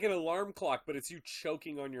 it's like an alarm clock, but it's you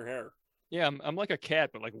choking on your hair. Yeah, I'm like a cat,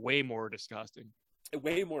 but like way more disgusting.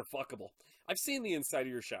 Way more fuckable. I've seen the inside of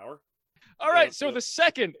your shower. All right, so the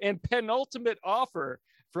second and penultimate offer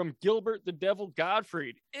from Gilbert the Devil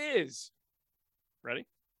Gottfried is... Ready?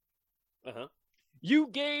 Uh-huh. You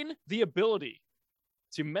gain the ability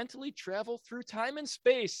to mentally travel through time and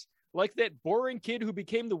space like that boring kid who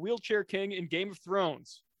became the wheelchair king in Game of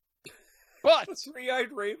Thrones. But... The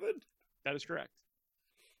three-eyed raven? That is correct.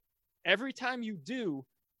 Every time you do,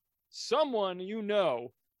 someone you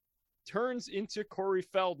know turns into Corey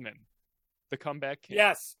Feldman, the comeback king.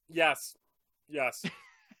 Yes.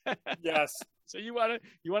 So you want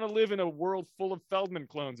to live in a world full of Feldman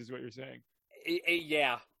clones, is what you're saying?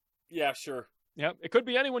 Yeah, sure. Yep. It could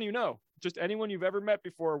be anyone you know. Just anyone you've ever met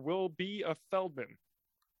before will be a Feldman.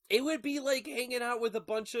 It would be like hanging out with a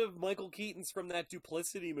bunch of Michael Keatons from that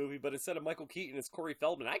Duplicity movie, but instead of Michael Keaton, it's Corey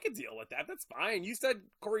Feldman. I could deal with that. That's fine. You said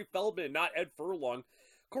Corey Feldman, not Ed Furlong.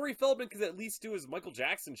 Corey Feldman could at least do his Michael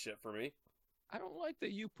Jackson shit for me. I don't like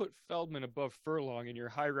that you put Feldman above Furlong in your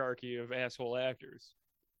hierarchy of asshole actors.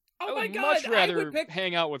 Oh I would much rather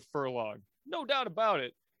hang out with Furlong. No doubt about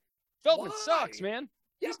it. Feldman sucks, man.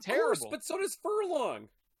 Yeah, he's terrible. Course, but so does Furlong.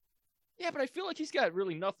 Yeah, but I feel like he's got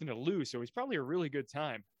really nothing to lose, so he's probably a really good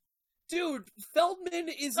time. Dude, Feldman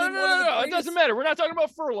is no. It doesn't matter. We're not talking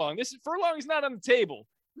about Furlong. Furlong is not on the table.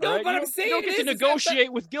 No, right? but I'm saying you don't get to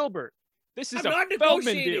negotiate with Gilbert. This is I'm not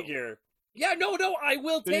Feldman deal here. Yeah, no, I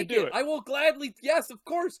will then take it. I will gladly. Yes, of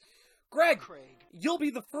course. Greg, you'll be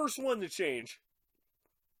the first one to change.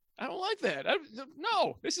 I don't like that.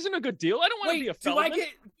 No, this isn't a good deal. I don't want to be a Feldman.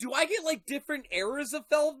 Do I get like different eras of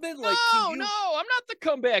Feldman? Like, no, I'm not the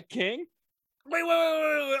comeback king. Wait.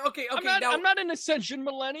 Okay. I'm not an Ascension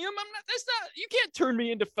Millennium. You can't turn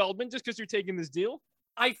me into Feldman just because you're taking this deal.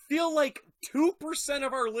 I feel like 2%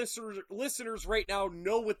 of our listeners right now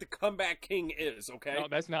know what the comeback king is, okay? No,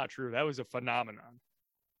 that's not true. That was a phenomenon.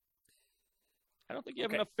 I don't think you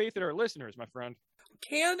have enough faith in our listeners, my friend.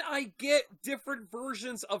 Can I get different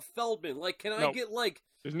versions of Feldman? Like, can I get like...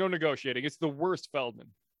 There's no negotiating. It's the worst Feldman.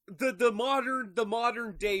 The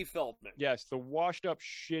modern day Feldman. Yes, the washed up,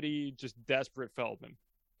 shitty, just desperate Feldman.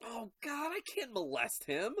 Oh, God, I can't molest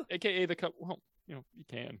him. AKA well, you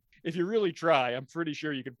can. If you really try, I'm pretty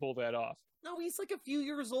sure you could pull that off. No, he's like a few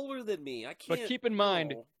years older than me. I can't. But keep in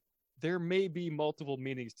mind, there may be multiple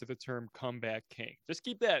meanings to the term comeback king. Just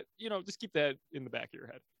keep that in the back of your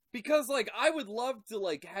head. Because, like, I would love to,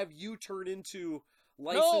 like, have you turn into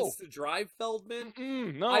License to Drive Feldman.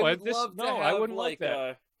 I wouldn't like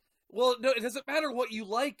that. Well, no, it doesn't matter what you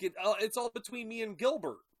like. It's all between me and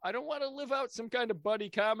Gilbert. I don't want to live out some kind of buddy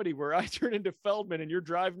comedy where I turn into Feldman and you're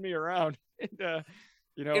driving me around. And,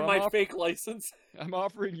 in my fake license. I'm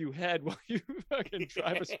offering you head while you fucking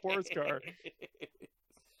drive a sports car.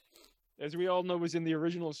 As we all know, was in the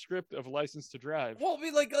original script of License to Drive. Well, I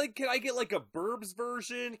mean, like, can I get like a Burbs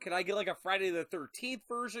version? Can I get like a Friday the 13th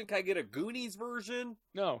version? Can I get a Goonies version?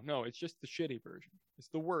 No, it's just the shitty version. It's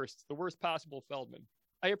the worst possible Feldman.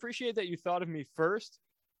 I appreciate that you thought of me first,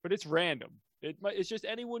 but it's random. It's just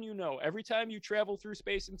anyone you know. Every time you travel through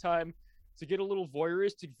space and time, to get a little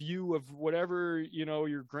voyeuristic view of whatever,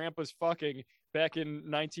 your grandpa's fucking back in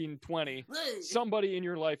 1920, somebody in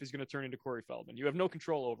your life is going to turn into Corey Feldman. You have no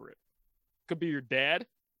control over it. Could be your dad.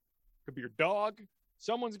 Could be your dog.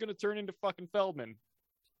 Someone's going to turn into fucking Feldman.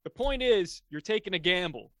 The point is, you're taking a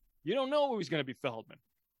gamble. You don't know who's going to be Feldman.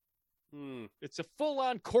 It's a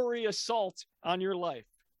full-on Corey assault on your life.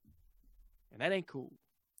 And that ain't cool.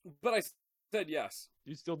 But I said yes.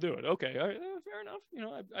 You still do it. Okay. All right. Fair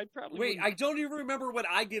enough. I'd probably... Wait, I don't even remember what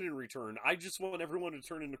I get in return. I just want everyone to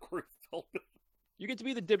turn into Corey Feldman. You get to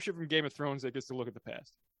be the dipshit from Game of Thrones that gets to look at the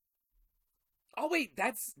past. Oh, wait,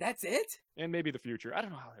 that's it? And maybe the future. I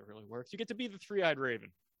don't know how that really works. You get to be the three-eyed raven.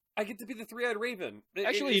 I get to be the three-eyed raven.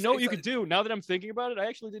 Actually, you know what you could do? Now that I'm thinking about it, I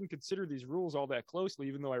actually didn't consider these rules all that closely,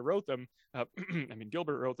 even though I wrote them.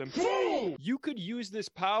 Gilbert wrote them. You could use this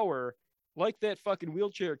power, like that fucking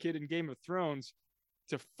wheelchair kid in Game of Thrones,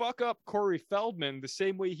 to fuck up Corey Feldman the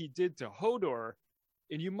same way he did to Hodor,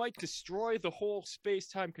 and you might destroy the whole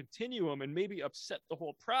space-time continuum and maybe upset the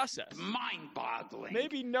whole process. Mind-boggling.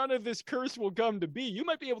 Maybe none of this curse will come to be. You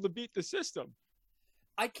might be able to beat the system.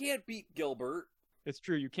 I can't beat Gilbert. It's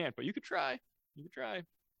true, you can't, but you could try. You could try.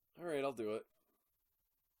 All right, I'll do it.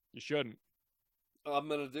 You shouldn't. I'm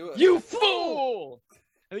gonna do it. You fool!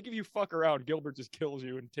 I think if you fuck around, Gilbert just kills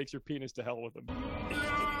you and takes your penis to hell with him.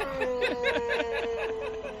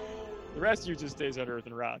 The rest of you just stays on Earth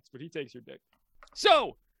and rots, but he takes your dick.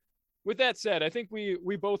 So, with that said, I think we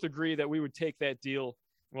both agree that we would take that deal.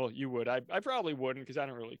 Well, you would. I probably wouldn't, because I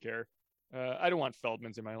don't really care. I don't want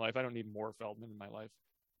Feldmans in my life. I don't need more Feldman in my life.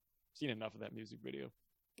 I've seen enough of that music video.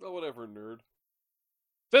 Oh, whatever, nerd.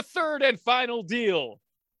 The third and final deal.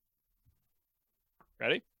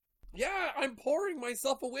 Ready? Yeah, I'm pouring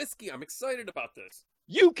myself a whiskey. I'm excited about this.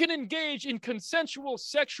 You can engage in consensual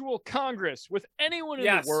sexual congress with anyone in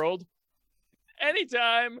the world,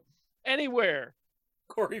 anytime, anywhere.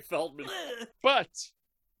 Corey Feldman. But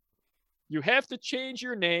you have to change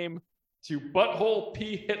your name to Butthole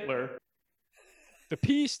P. Hitler. The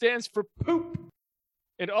P stands for poop.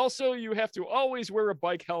 And also, you have to always wear a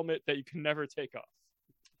bike helmet that you can never take off.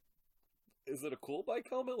 Is it a cool bike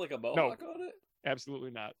helmet, like a mohawk on it?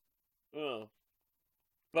 Absolutely not. Oh.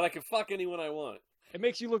 But I can fuck anyone I want. It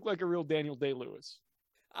makes you look like a real Daniel Day-Lewis.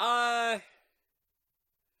 Yeah,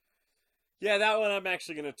 that one I'm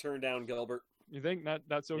actually going to turn down, Gilbert. You think? Not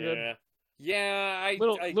so good? Yeah. A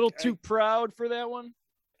little too proud for that one?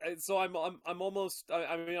 So I'm almost,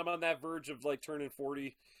 I'm on that verge of like turning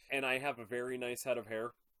 40, and I have a very nice head of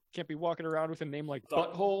hair. Can't be walking around with a name like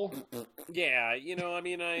Butthole. Yeah,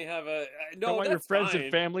 I have a... No, I want your friends fine.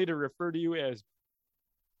 and family to refer to you as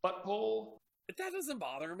Butthole. That doesn't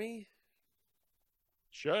bother me.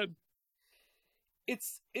 Should.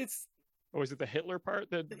 It's... Oh, is it the Hitler part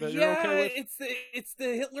that you're okay with? it's the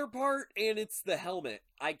Hitler part, and it's the helmet.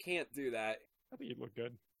 I can't do that. I think you'd look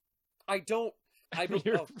good. I don't...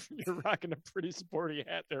 You're rocking a pretty sporty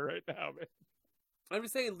hat there right now, man. I'm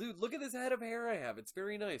just saying, dude, look at this head of hair I have. It's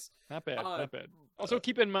very nice. Not bad, not bad. Also,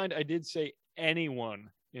 keep in mind, I did say anyone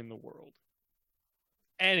in the world.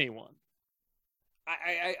 Anyone.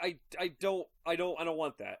 I don't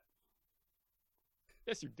want that.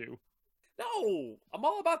 Yes, you do. No, I'm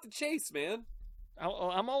all about the chase, man.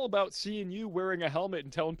 I'm all about seeing you wearing a helmet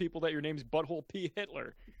and telling people that your name's Butthole P.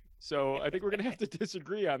 Hitler. So I think we're going to have to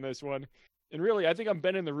disagree on this one. And really, I think I'm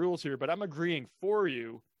bending the rules here, but I'm agreeing for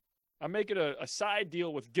you. I'm making a side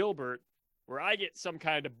deal with Gilbert where I get some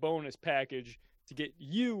kind of bonus package to get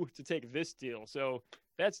you to take this deal. So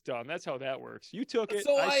that's done. That's how that works. You took it.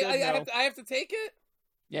 So I said no. I have to take it?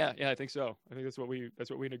 Yeah, I think so. I think that's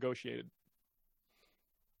what we negotiated.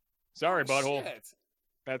 Sorry, butthole. Shit.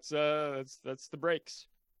 That's the breaks.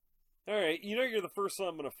 All right, you're the first one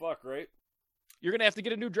I'm gonna fuck, right? You're gonna have to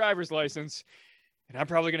get a new driver's license, and I'm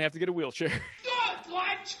probably gonna have to get a wheelchair.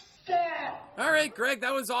 All right, Greg,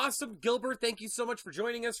 that was awesome. Gilbert, thank you so much for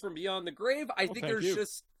joining us from Beyond the Grave. I think there's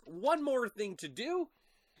just one more thing to do.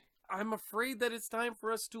 I'm afraid that it's time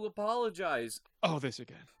for us to apologize. Oh, this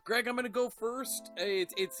again. Greg, I'm going to go first.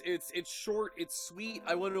 It's short, it's sweet.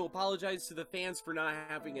 I want to apologize to the fans for not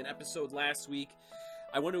having an episode last week.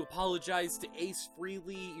 I want to apologize to Ace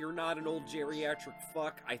Frehley. You're not an old geriatric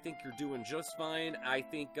fuck. I think you're doing just fine. I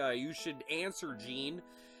think you should answer Gene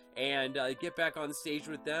and get back on stage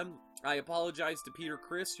with them. I apologize to Peter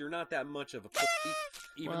Criss. You're not that much of a pussy,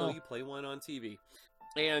 even though you play one on TV.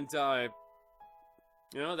 And, that's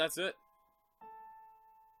it.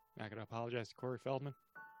 Not going to apologize to Corey Feldman?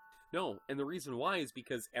 No, and the reason why is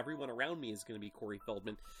because everyone around me is going to be Corey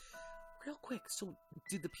Feldman. Real quick, so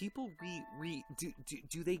do the people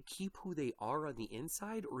do they keep who they are on the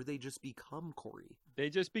inside, or they just become Corey? They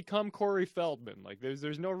just become Corey Feldman. Like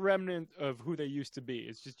there's no remnant of who they used to be.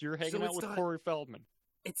 It's just you're hanging out with Corey Feldman.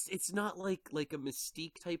 It's not like a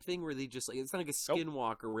Mystique type thing where they just like, it's not like a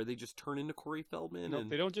Skinwalker where they just turn into Corey Feldman. Nope,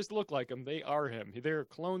 they don't just look like him. They are him. They're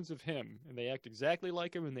clones of him, and they act exactly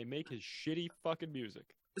like him, and they make his shitty fucking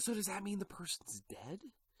music. So does that mean the person's dead?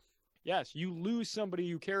 Yes, you lose somebody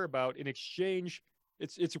you care about in exchange.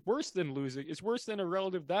 It's worse than losing. It's worse than a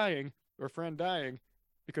relative dying or a friend dying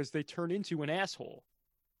because they turn into an asshole.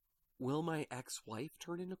 Will my ex-wife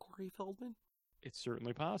turn into Corey Feldman? It's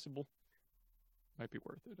certainly possible. Might be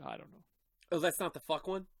worth it. I don't know. Oh, that's not the fuck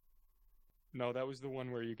one? No, that was the one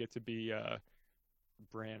where you get to be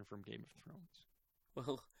Bran from Game of Thrones.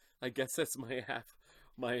 Well, I guess that's my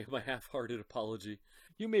half-hearted apology.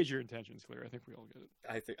 You made your intentions clear. I think we all get it.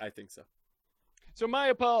 I think so. So my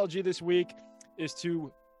apology this week is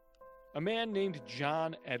to a man named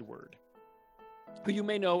John Edward, who you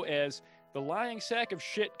may know as the lying sack of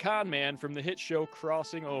shit con man from the hit show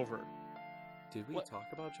Crossing Over. Did we talk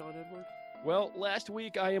about John Edward? Well, last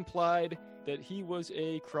week I implied that he was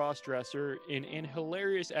a cross-dresser in an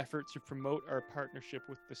hilarious effort to promote our partnership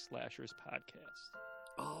with the Slashers podcast.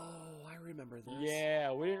 Oh, I remember this.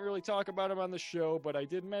 Yeah, we didn't really talk about him on the show, but I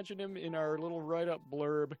did mention him in our little write-up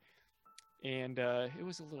blurb, and it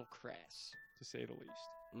was a little crass, to say the least.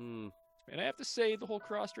 And I have to say, the whole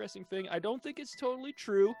cross-dressing thing, I don't think it's totally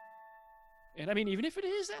true. And I mean, even if it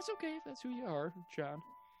is, that's okay, if that's who you are, John.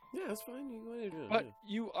 Yeah, that's fine. You go ahead and do it. But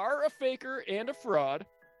you are a faker and a fraud,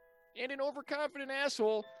 and an overconfident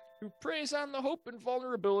asshole who preys on the hope and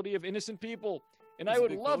vulnerability of innocent people. And I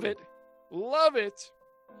would love it,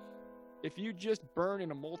 if you just burn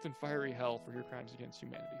in a molten fiery hell for your crimes against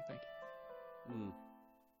humanity. Thank you.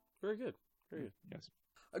 Very good. Very good. Yes.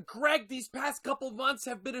 Greg, these past couple months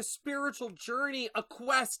have been a spiritual journey, a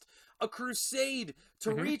quest, a crusade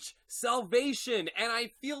to reach salvation. And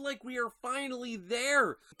I feel like we are finally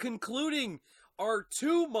there, concluding our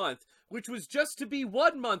 2-month, which was just to be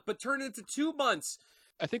 1 month, but turned into 2 months.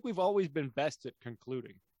 I think we've always been best at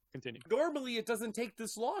concluding. Continue. Normally, it doesn't take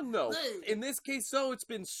this long, though. In this case, though, it's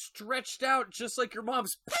been stretched out just like your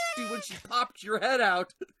mom's pussy when she popped your head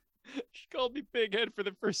out. She called me big head for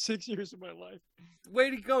the first 6 years of my life. Way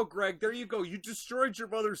to go, Greg. There you go. You destroyed your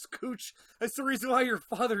mother's cooch. That's the reason why your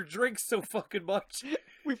father drinks so fucking much.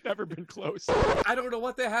 We've never been close. I don't know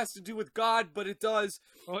what that has to do with God, but it does.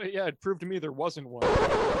 Well, yeah, it proved to me there wasn't one.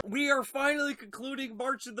 We are finally concluding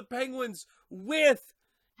March of the Penguins with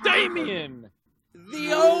Damien!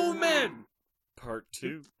 The Omen! Part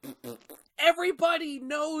 2. Everybody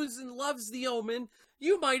knows and loves The Omen.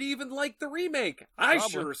 You might even like the remake. I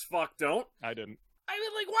sure as fuck don't. I didn't. I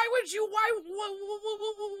mean, like, why would you? What are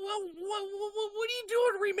you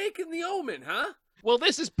doing remaking The Omen, huh? Well,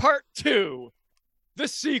 this is part 2. The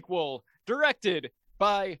sequel, directed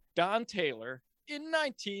by Don Taylor in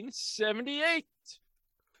 1978.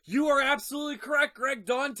 You are absolutely correct, Greg.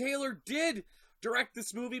 Don Taylor did direct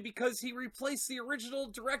this movie because he replaced the original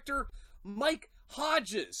director, Mike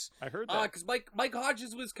Hodges. I heard that. Because Mike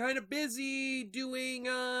Hodges was kind of busy doing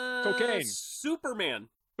cocaine. Superman.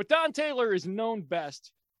 But Don Taylor is known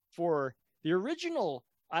best for the original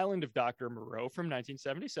Island of Dr. Moreau from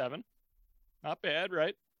 1977. Not bad,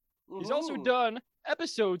 right? Ooh. He's also done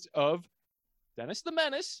episodes of Dennis the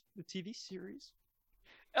Menace, the TV series,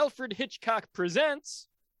 Alfred Hitchcock Presents,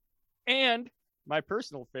 and my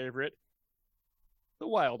personal favorite, The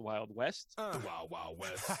Wild Wild West. The Wild Wild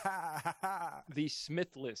West. The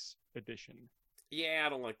Smithless edition. Yeah, I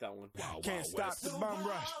don't like that one. Can't stop the bum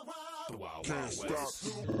rush. The Wild Wild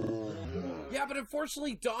West. Yeah, but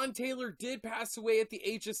unfortunately, Don Taylor did pass away at the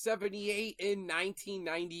age of 78 in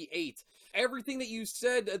 1998. Everything that you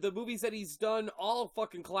said, the movies that he's done, all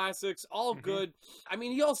fucking classics, all good. I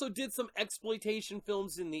mean, he also did some exploitation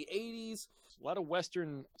films in the 80s. A lot of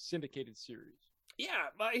Western syndicated series. Yeah,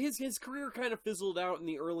 but his career kind of fizzled out in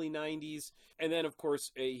the early 90s. And then, of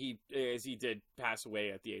course, he did pass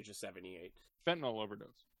away at the age of 78. Fentanyl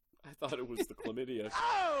overdose. I thought it was the chlamydia.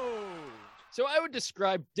 Oh! So I would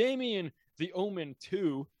describe Damien the Omen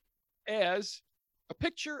 2 as a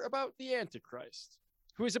picture about the Antichrist,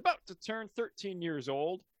 who is about to turn 13 years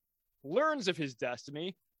old, learns of his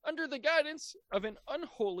destiny under the guidance of an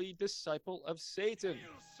unholy disciple of Satan.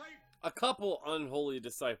 A couple unholy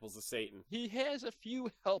disciples of Satan. He has a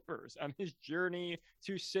few helpers on his journey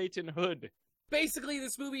to Satanhood. Basically,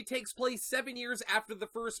 this movie takes place 7 years after the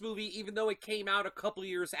first movie, even though it came out a couple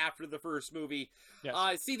years after the first movie.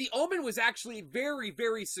 Yes. See, The Omen was actually very,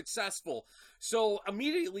 very successful. So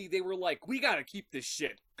immediately they were like, we got to keep this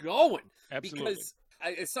shit going. Absolutely. Because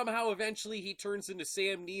somehow eventually he turns into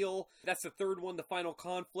Sam Neill. That's the third one, The Final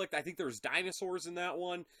Conflict. I think there's dinosaurs in that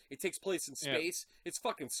one. It takes place in space. Yeah. It's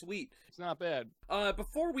fucking sweet. It's not bad.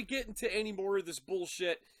 Before we get into any more of this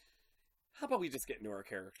bullshit, how about we just get into our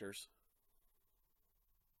characters?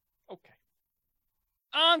 Okay.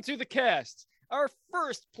 On to the cast. Our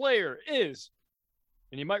first player is,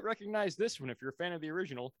 and you might recognize this one if you're a fan of the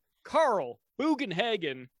original, Carl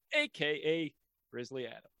Bugenhagen, a.k.a. Grizzly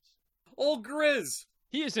Adams. Old Grizz!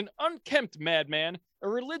 He is an unkempt madman, a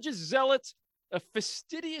religious zealot, a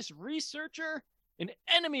fastidious researcher, an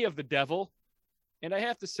enemy of the devil, and I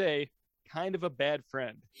have to say, kind of a bad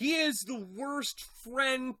friend. He is the worst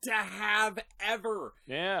friend to have ever.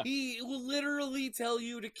 Yeah. He will literally tell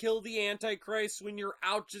you to kill the Antichrist when you're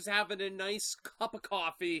out just having a nice cup of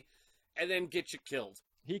coffee and then get you killed.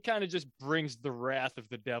 He kind of just brings the wrath of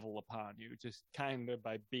the devil upon you, just kind of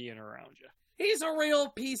by being around you. He's a real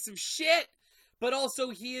piece of shit, but also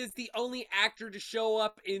he is the only actor to show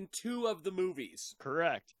up in 2 of the movies.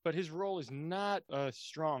 Correct. But his role is not a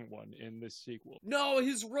strong one in this sequel. No,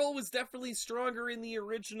 his role was definitely stronger in the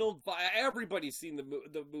original. Everybody's seen the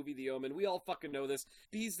movie The Omen. We all fucking know this.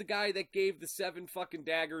 He's the guy that gave the 7 fucking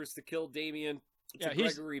daggers to kill Damien.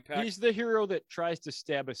 Gregory Peck. He's the hero that tries to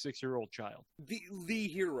stab a 6-year-old child. The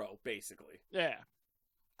hero, basically. Yeah.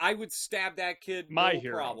 I would stab that kid, My no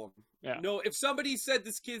hero. problem. Yeah. No, if somebody said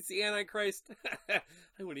this kid's the Antichrist, I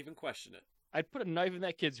wouldn't even question it. I'd put a knife in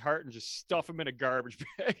that kid's heart and just stuff him in a garbage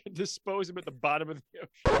bag and dispose him at the bottom of the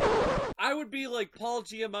ocean. I would be like Paul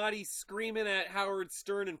Giamatti screaming at Howard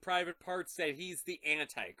Stern in Private Parts that he's the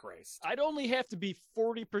Antichrist. I'd only have to be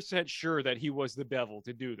 40% sure that he was the devil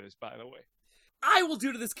to do this, by the way. I will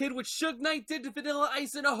do to this kid what Suge Knight did to Vanilla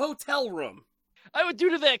Ice in a hotel room. I would do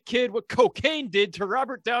to that kid what cocaine did to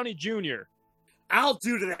Robert Downey Jr. I'll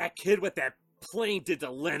do to that kid what that plane did to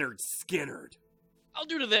Leonard Skinner. I'll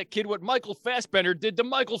do to that kid what Michael Fassbender did to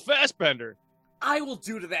Michael Fassbender. I will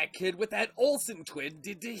do to that kid what that Olsen twin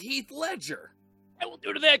did to Heath Ledger. I will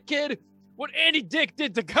do to that kid what Andy Dick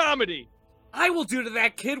did to comedy. I will do to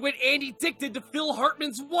that kid what Andy Dick did to Phil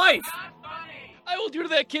Hartman's wife. I will do to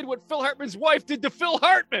that kid what Phil Hartman's wife did to Phil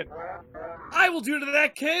Hartman. I will do to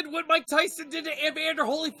that kid what Mike Tyson did to Evander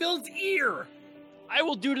Holyfield's ear. I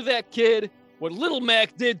will do to that kid what Little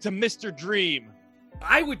Mac did to Mr. Dream.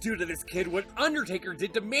 I would do to this kid what Undertaker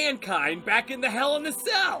did to Mankind back in the Hell in a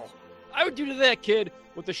Cell. I would do to that kid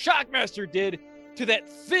what the Shockmaster did to that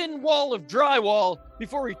thin wall of drywall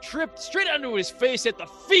before he tripped straight onto his face at the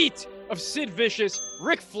feet of Sid Vicious,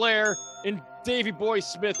 Ric Flair, and Davey Boy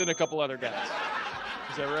Smith and a couple other guys.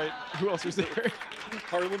 Is that right? Who else was there?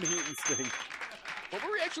 Harlem Heat and Sting. What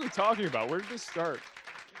were we actually talking about? Where did this start?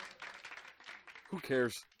 Who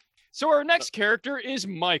cares? So our next character is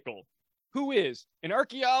Michael, who is an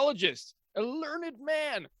archaeologist, a learned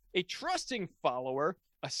man, a trusting follower,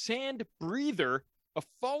 a sand breather, a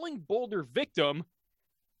falling boulder victim,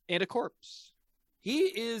 and a corpse. He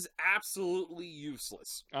is absolutely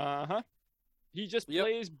useless. Uh-huh. He just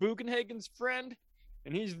plays Bugenhagen's friend,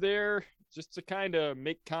 and he's there just to kind of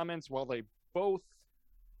make comments while they both,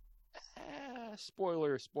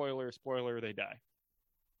 spoiler, they die.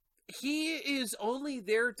 He is only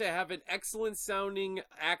there to have an excellent sounding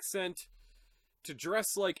accent, to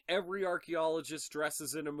dress like every archaeologist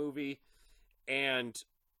dresses in a movie, and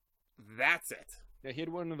that's it. Yeah, he had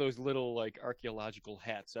one of those little, like, archaeological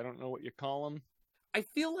hats. I don't know what you call them. I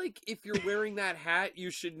feel like if you're wearing that hat,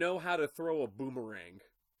 you should know how to throw a boomerang.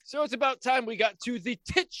 So it's about time we got to the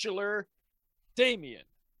titular Damien,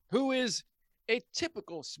 who is a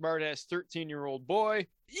typical smartass 13-year-old boy,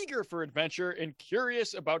 eager for adventure and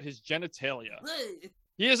curious about his genitalia.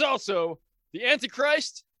 He is also the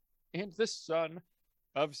Antichrist and the son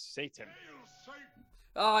of Satan.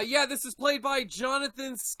 Yeah, this is played by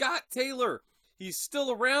Jonathan Scott Taylor. He's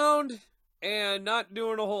still around and not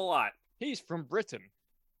doing a whole lot. He's from Britain.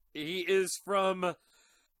 He is from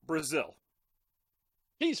Brazil.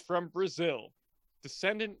 He's from Brazil.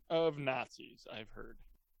 Descendant of Nazis, I've heard.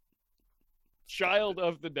 Child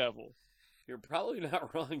of the devil. You're probably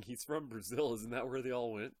not wrong. He's from Brazil. Isn't that where they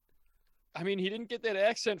all went? I mean, he didn't get that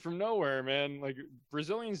accent from nowhere, man. Like,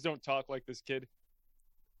 Brazilians don't talk like this kid.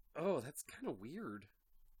 Oh, that's kind of weird.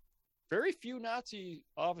 Very few Nazi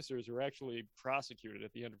officers were actually prosecuted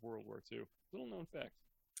at the end of World War II. Little known fact.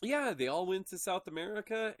 Yeah, they all went to South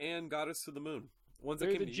America and got us to the moon.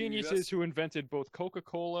 They're the geniuses who invented both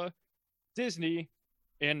Coca-Cola, Disney,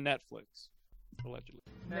 and Netflix. Allegedly.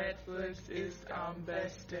 Netflix is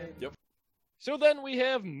invested. Yep. So then we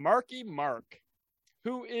have Marky Mark,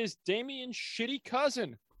 who is Damien's shitty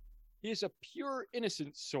cousin. He is a pure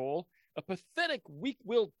innocent soul, a pathetic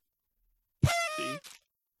weak-willed a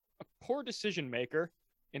poor decision maker,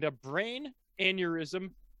 and a brain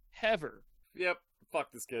aneurysm haver. Yep.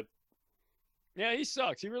 Fuck this kid. Yeah, he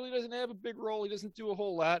sucks. He really doesn't have a big role. He doesn't do a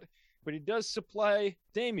whole lot, but he does supply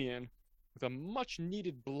Damien with a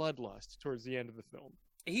much-needed bloodlust towards the end of the film.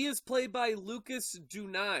 He is played by Lucas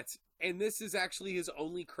Dunat, and this is actually his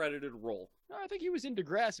only credited role. No, I think he was in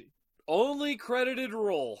Degrassi. Only credited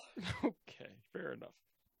role. Okay, fair enough.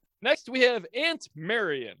 Next, we have Aunt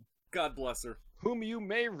Marion. God bless her. Whom you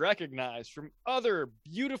may recognize from other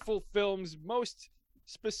beautiful films, most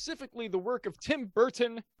specifically the work of Tim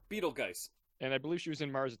Burton. Beetlegeist. And I believe she was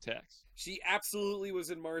in Mars Attacks. She absolutely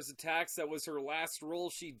was in Mars Attacks. That was her last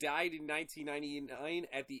role. She died in 1999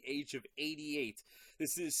 at the age of 88.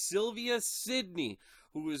 This is Sylvia Sidney,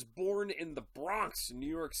 who was born in the Bronx, New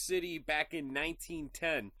York City, back in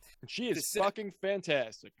 1910. And she is fucking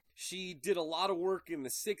fantastic. She did a lot of work in the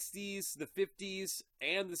 60s, the 50s,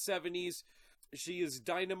 and the 70s. She is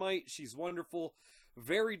dynamite. She's wonderful.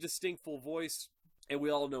 Very distinctful voice, and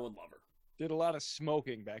we all know and love her. Did a lot of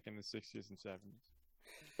smoking back in the 60s and 70s.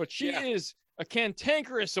 But she is a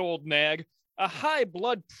cantankerous old nag, a high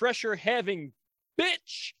blood pressure having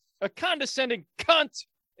bitch, a condescending cunt,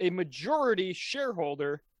 a majority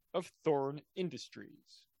shareholder of Thorn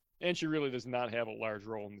Industries. And she really does not have a large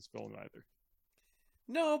role in this film either.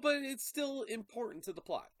 No, but it's still important to the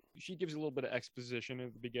plot. She gives a little bit of exposition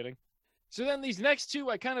at the beginning. So then these next two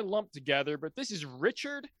I kind of lumped together, but this is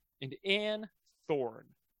Richard and Anne Thorn.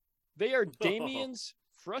 They are Damien's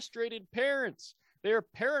frustrated parents. They are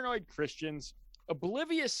paranoid Christians,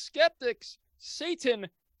 oblivious skeptics, Satan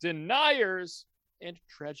deniers, and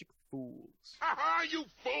tragic fools. Ha-ha, you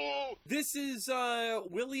fool! This is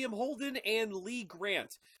William Holden and Lee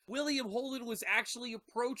Grant. William Holden was actually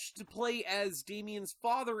approached to play as Damien's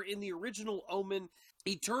father in the original Omen.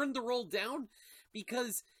 He turned the role down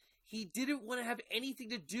because he didn't want to have anything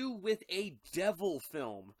to do with a devil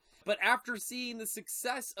film. But after seeing the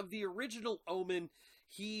success of the original Omen,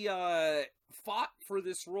 he fought for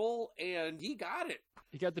this role, and he got it.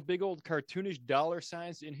 He got the big old cartoonish dollar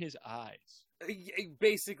signs in his eyes.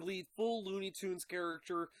 Basically, full Looney Tunes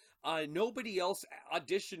character. Nobody else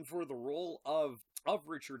auditioned for the role of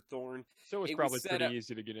Richard Thorn. So it was probably pretty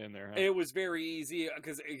easy to get in there. Huh? It was very easy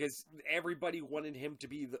because everybody wanted him to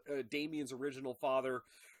be Damien's original father.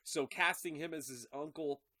 So casting him as his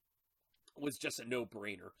uncle was just a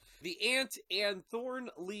no-brainer. The aunt, Anne Thorn,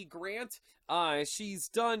 Lee Grant, she's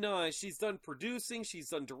done producing, she's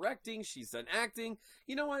done directing, she's done acting.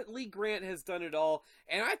 You know what? Lee Grant has done it all,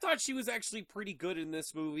 and I thought she was actually pretty good in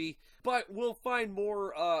this movie, but we'll find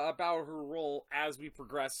more about her role as we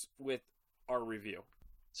progress with our review.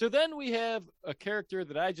 So then we have a character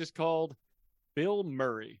that I just called Bill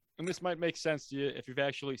Murray. And this might make sense to you if you've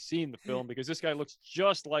actually seen the film, because this guy looks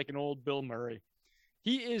just like an old Bill Murray.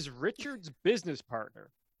 He is Richard's business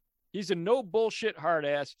partner. He's a no-bullshit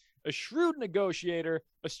hard-ass, a shrewd negotiator,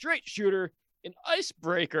 a straight shooter, an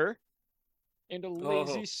icebreaker, and a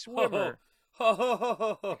lazy swimmer.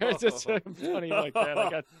 It's just funny like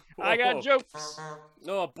that. I got jokes.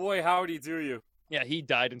 Oh, boy, howdy do you. Yeah, he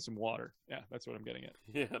died in some water. Yeah, that's what I'm getting at.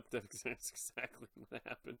 Yeah, that's exactly what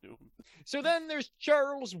happened to him. So then there's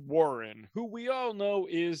Charles Warren, who we all know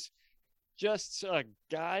is just a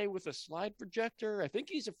guy with a slide projector. I think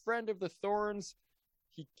he's a friend of the Thorns.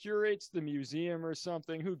 He curates the museum or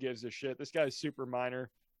something. Who gives a shit? This guy's super minor.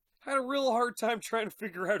 Had a real hard time trying to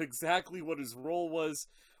figure out exactly what his role was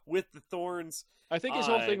with the Thorns. I think his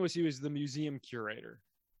whole thing was he was the museum curator.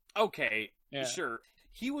 Okay, sure.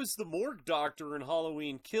 He was the morgue doctor in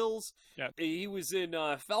Halloween Kills. Yeah. He was in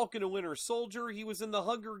Falcon and Winter Soldier. He was in The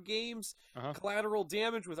Hunger Games, Collateral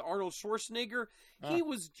Damage with Arnold Schwarzenegger. He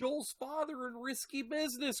was Joel's father in Risky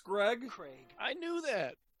Business, Greg. Craig. I knew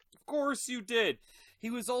that. Of course you did. He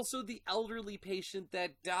was also the elderly patient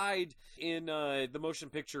that died in the motion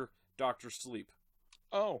picture Dr. Sleep.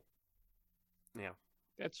 Oh. Yeah.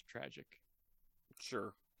 That's tragic.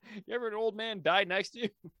 Sure. You ever an old man die next to you?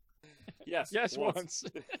 Yes. Yes, once.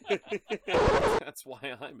 That's why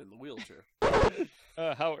I'm in the wheelchair.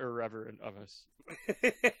 How irreverent of us.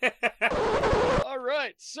 All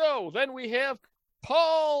right, so then we have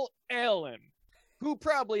Paul Allen, who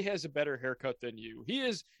probably has a better haircut than you. He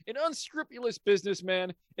is an unscrupulous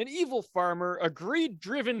businessman, an evil farmer, a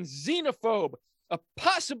greed-driven xenophobe, a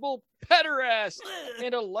possible pederast,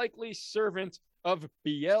 and a likely servant of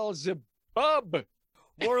Beelzebub.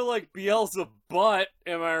 More like Beelzebub,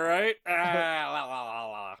 am I right? La, la, la,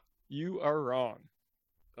 la. You are wrong.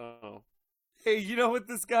 Oh. Hey, you know what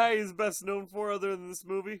this guy is best known for other than this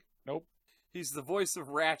movie? Nope. He's the voice of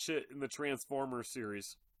Ratchet in the Transformers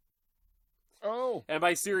series. Oh. And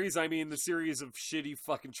by series, I mean the series of shitty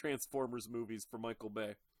fucking Transformers movies for Michael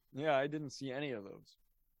Bay. Yeah, I didn't see any of those.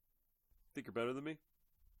 Think you're better than me?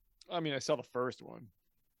 I mean, I saw the first one.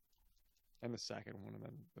 And the second one, and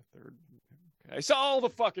then the third. Okay. I saw all the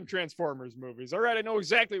fucking Transformers movies. All right, I know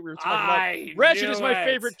exactly what we were talking about. Ratchet is my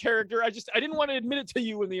favorite character. I didn't want to admit it to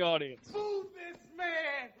you in the audience. Move this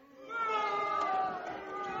man!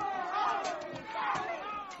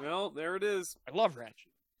 Well, there it is. I love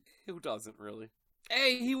Ratchet. Who doesn't, really?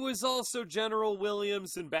 Hey, he was also General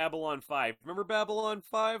Williams in Babylon 5. Remember Babylon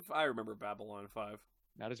 5? I remember Babylon 5.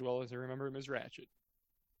 Not as well as I remember Ms. Ratchet.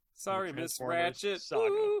 Sorry, Miss Transformers Ratchet. saga.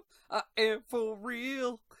 Ooh, I am for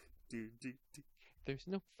real. Do, do, do. There's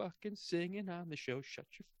no fucking singing on the show. Shut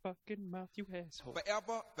your fucking mouth, you asshole.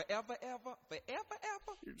 Forever, forever, ever, forever,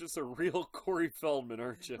 ever. You're just a real Corey Feldman,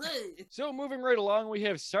 aren't you? So moving right along, we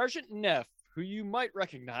have Sergeant Neff, who you might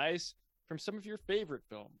recognize from some of your favorite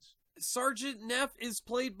films. Sergeant Neff is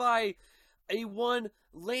played by one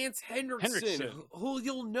Lance Henriksen, who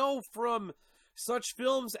you'll know from such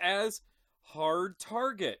films as Hard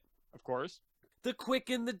Target. Of course. The Quick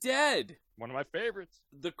and the Dead. One of my favorites.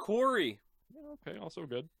 The Quarry. Okay, also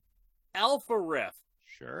good. Alpha Riff.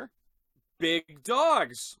 Sure. Big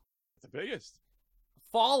Dogs. The biggest.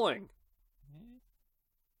 Falling.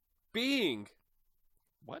 Being.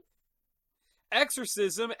 What?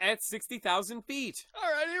 Exorcism at 60,000 feet. All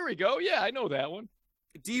right, here we go. Yeah, I know that one.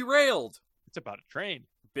 Derailed. It's about a train.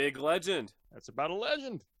 Big Legend. That's about a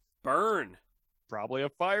legend. Burn. Probably a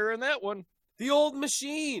fire in that one. The Old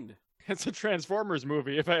Machine. It's a Transformers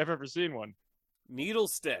movie, if I have ever seen one. Needle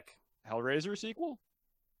Stick. Hellraiser sequel?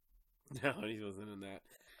 No, he wasn't in that.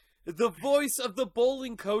 The voice of the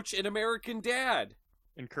bowling coach in American Dad.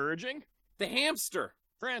 Encouraging? The Hamster.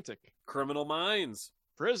 Frantic. Criminal Minds.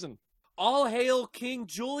 Prison. All Hail King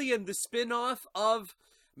Julian, the spin-off of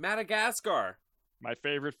Madagascar. My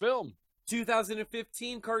favorite film.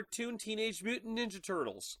 2015 cartoon Teenage Mutant Ninja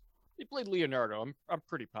Turtles. He played Leonardo. I'm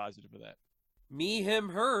pretty positive of that. Me, Him,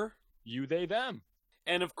 Her. You, They, Them.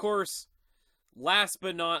 And of course, last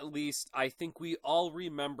but not least, I think we all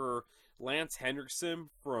remember Lance Henriksen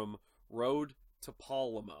from Road to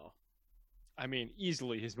Palomo. I mean,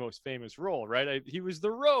 easily his most famous role, right? He was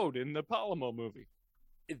the Road in the Palomo movie.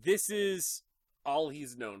 This is all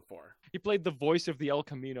he's known for. He played the voice of the El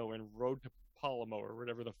Camino in Road to Palomo, or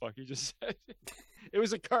whatever the fuck he just said. It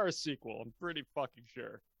was a Cars sequel, I'm pretty fucking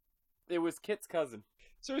sure. It was Kit's cousin.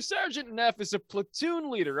 So Sergeant Neff is a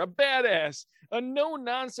platoon leader, a badass, a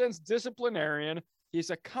no-nonsense disciplinarian.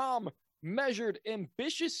 He's a calm, measured,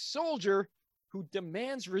 ambitious soldier who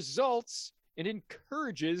demands results and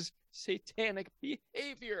encourages satanic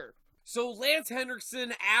behavior. So Lance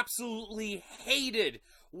Henriksen absolutely hated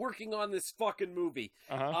working on this fucking movie.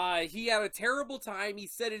 He had a terrible time. He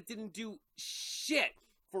said it didn't do shit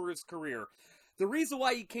for his career. The reason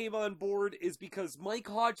why he came on board is because Mike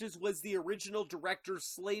Hodges was the original director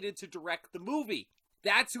slated to direct the movie.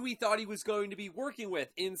 That's who he thought he was going to be working with.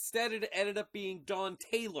 Instead, it ended up being Don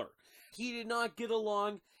Taylor. He did not get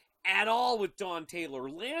along at all with Don Taylor.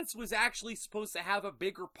 Lance was actually supposed to have a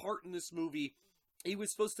bigger part in this movie. He was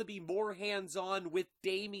supposed to be more hands-on with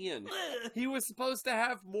Damien. He was supposed to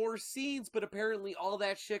have more scenes, but apparently all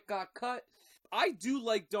that shit got cut. I do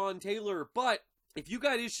like Don Taylor, but if you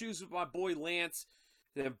got issues with my boy Lance,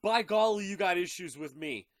 then by golly, you got issues with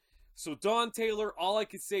me. So Don Taylor, all I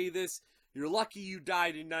can say this, you're lucky you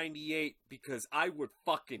died in 98, because I would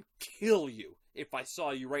fucking kill you if I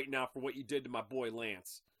saw you right now for what you did to my boy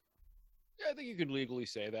Lance. Yeah, I think you could legally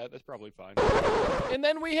say that. That's probably fine. And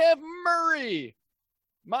then we have Murray.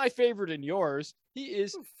 My favorite and yours. He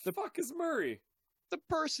is the fuck is Murray? The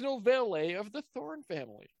personal valet of the Thorne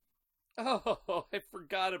family. Oh, I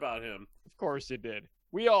forgot about him. Of course you did.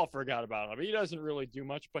 We all forgot about him. He doesn't really do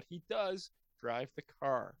much, but he does drive the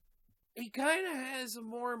car. He kind of has a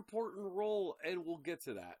more important role, and we'll get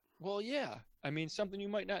to that. Well, yeah. I mean, something you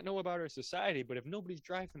might not know about our society, but if nobody's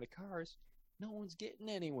driving the cars, no one's getting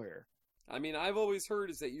anywhere. I mean, I've always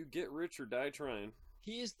heard is that you get rich or die trying.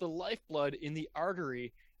 He is the lifeblood in the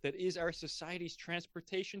artery that is our society's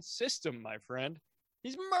transportation system, my friend.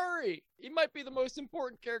 He's Murray. He might be the most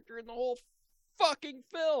important character in the whole fucking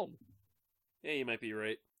film. Yeah, you might be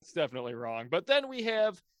right. It's definitely wrong. But then we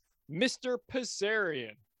have Mr.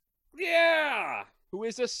 Pizzarian. Yeah! Who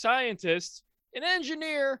is a scientist, an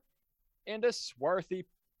engineer, and a swarthy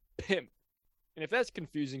pimp. And if that's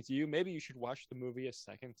confusing to you, maybe you should watch the movie a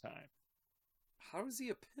second time. How is he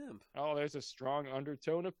a pimp? Oh, there's a strong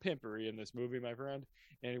undertone of pimpery in this movie, my friend.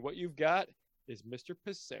 And what you've got is Mr.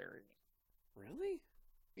 Pisarion. Really?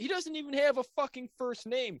 He doesn't even have a fucking first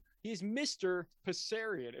name. He's Mr.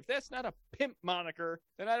 Pisarion. If that's not a pimp moniker,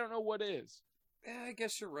 then I don't know what is. Yeah, I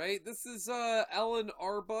guess you're right. This is Alan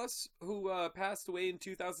Arbus, who passed away in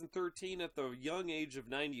 2013 at the young age of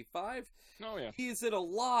 95. Oh, yeah. He's in a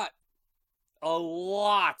lot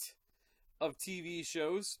of TV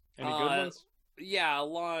shows. Any good ones? Yeah,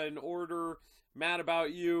 Law and Order, Mad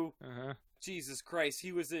About You. Uh-huh. Jesus Christ,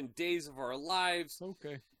 he was in Days of Our Lives.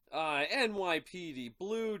 Okay. NYPD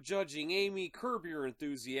Blue, Judging Amy, Curb Your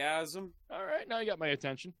Enthusiasm. All right, now you got my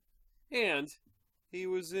attention. And he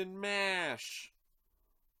was in MASH.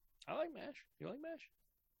 I like MASH. You like MASH?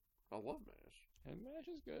 I love MASH. And MASH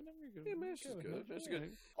is good. Yeah, MASH is good. MASH is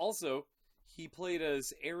good. Also, he played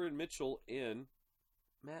as Aaron Mitchell in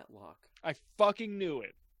Matlock. I fucking knew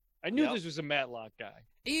it. I knew Yep. this was a Matlock guy.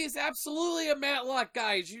 He is absolutely a Matlock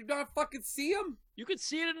guy. Did you not fucking see him? You could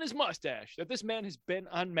see it in his mustache that this man has been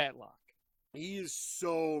on Matlock. He is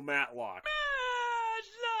so Matlock.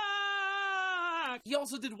 Matlock! He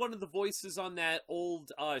also did one of the voices on that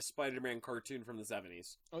old Spider-Man cartoon from the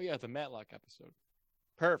 70s. Oh, yeah, the Matlock episode.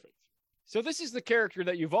 Perfect. So this is the character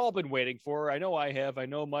that you've all been waiting for. I know I have. I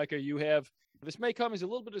know, Micah, you have. This may come as a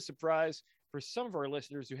little bit of surprise for some of our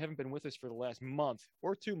listeners who haven't been with us for the last month,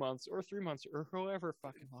 or 2 months, or 3 months, or however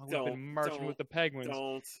fucking long we've been marching with the Penguins.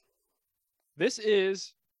 Don't. This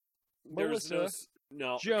is There's Melissa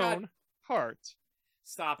no Joan God, Hart.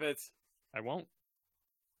 stop it. I won't.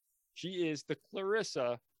 She is the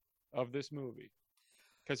Clarissa of this movie.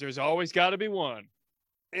 Because there's always got to be one.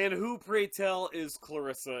 And who, pray tell, is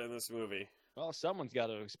Clarissa in this movie? Well, someone's got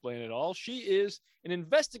to explain it all. She is an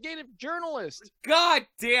investigative journalist. God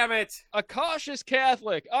damn it! A cautious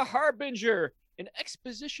Catholic. A harbinger. An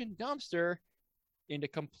exposition dumpster. And a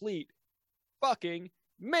complete fucking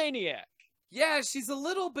maniac. Yeah, she's a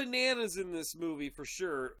little bananas in this movie for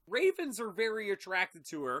sure. Ravens are very attracted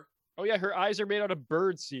to her. Oh yeah, her eyes are made out of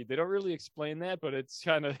birdseed. They don't really explain that, but it's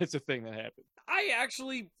a thing that happened. I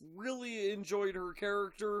actually really enjoyed her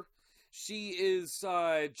character. She is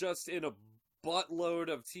just in a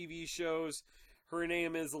buttload of TV shows. Her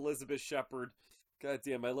name is Elizabeth Shepard. God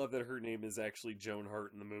damn, I love that her name is actually Joan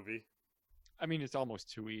Hart in the movie. I mean, it's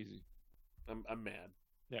almost too easy. I'm mad.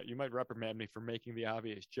 Yeah, you might reprimand me for making the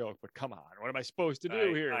obvious joke, but come on, what am I supposed to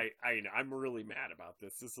do here? I know. I'm really mad about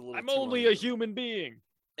this. It's a little. I'm only a human being.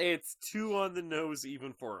 It's too on the nose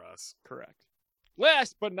even for us. Correct.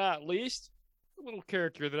 Last but not least, a little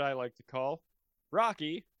character that I like to call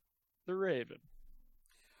Rocky the Raven.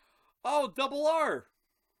 Oh, double R.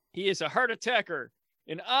 He is a heart attacker,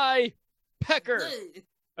 an eye pecker,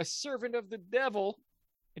 a servant of the devil,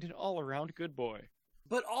 and an all-around good boy.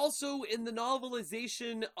 But also in the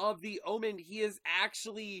novelization of The Omen, he is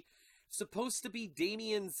actually supposed to be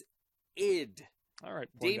Damien's id. All right,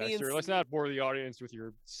 Poindexter, let's not bore the audience with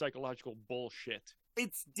your psychological bullshit.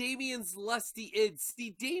 It's Damien's lusty id.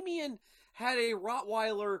 See, Damien had a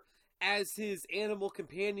Rottweiler as his animal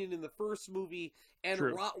companion in the first movie, and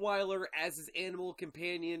True. Rottweiler as his animal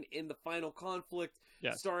companion in the final conflict,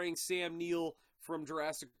 Yes. starring Sam Neill from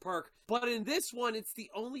Jurassic Park. But in this one, it's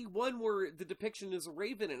the only one where the depiction is a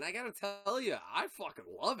raven, and I gotta tell you, I fucking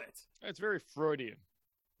love it. It's very Freudian.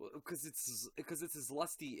 Because it's his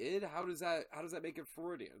lusty id. How does that make it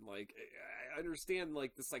Freudian? Like, I understand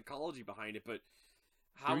like the psychology behind it, but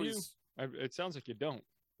how Do you? is? It sounds like you don't.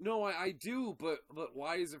 No, I do, but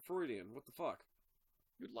why is it Freudian? What the fuck?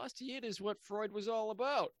 Your lusty id is what Freud was all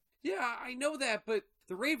about. Yeah, I know that, but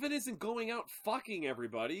the raven isn't going out fucking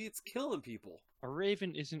everybody. It's killing people. A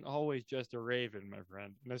raven isn't always just a raven, my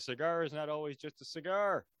friend. And a cigar is not always just a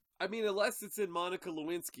cigar. I mean, unless it's in Monica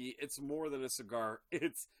Lewinsky, it's more than a cigar.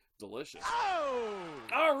 It's delicious. Oh!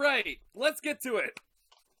 All right, let's get to it.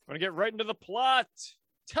 Want to get right into the plot?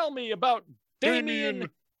 Tell me about Damien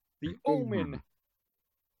the Omen,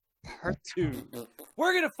 Part 2.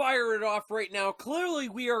 We're going to fire it off right now. Clearly,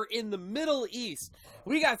 we are in the Middle East.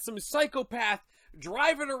 We got some psychopath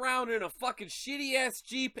driving around in a fucking shitty-ass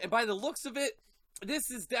Jeep, and by the looks of it,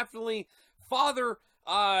 this is definitely Father...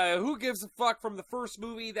 who gives a fuck from the first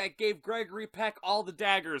movie that gave Gregory Peck all the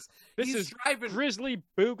daggers. This is driving Grizzly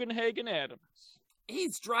Bugenhagen Adams.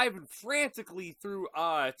 He's driving frantically through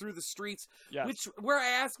the streets, yes. where I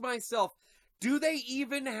ask myself, do they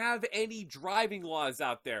even have any driving laws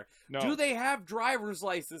out there? No. Do they have driver's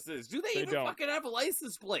licenses? Do they even don't. fucking have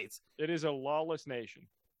license plates? It is a lawless nation.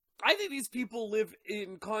 I think these people live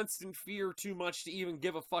in constant fear too much to even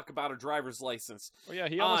give a fuck about a driver's license. Oh yeah,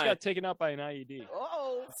 he almost got taken out by an IED.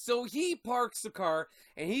 Oh. So he parks the car,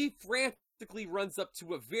 and he frantically runs up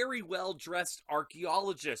to a very well-dressed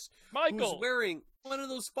archaeologist. Michael! Who's wearing one of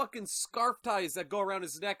those fucking scarf ties that go around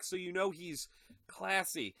his neck so you know he's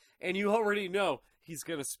classy. And you already know he's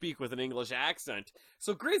gonna speak with an English accent.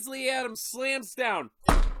 So Grizzly Adams slams down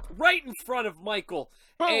right in front of Michael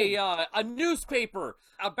a newspaper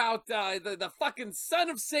about the fucking son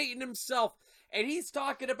of Satan himself, and he's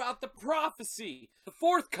talking about the prophecy, the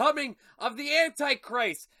forthcoming of the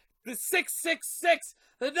Antichrist, the 666,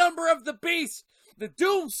 the number of the beast, the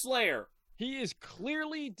Doomslayer. He is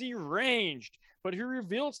clearly deranged, but he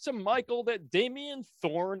reveals to Michael that Damien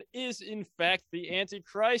Thorne is in fact the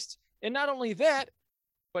Antichrist, and not only that,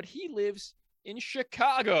 but he lives in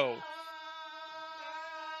Chicago.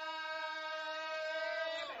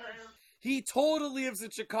 He totally lives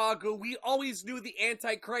in Chicago. We always knew the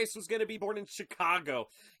Antichrist was going to be born in Chicago.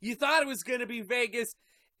 You thought it was going to be Vegas.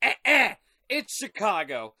 It's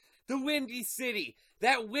Chicago. The Windy City.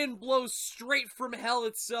 That wind blows straight from hell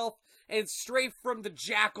itself and straight from the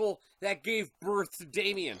jackal that gave birth to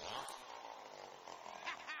Damien.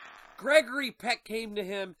 Gregory Peck came to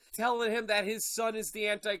him, telling him that his son is the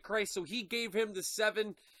Antichrist, so he gave him the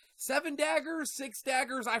seven daggers, 6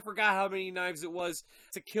 daggers, I forgot how many knives it was,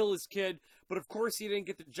 to kill his kid, but of course he didn't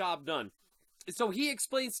get the job done. So he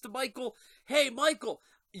explains to Michael, hey, Michael,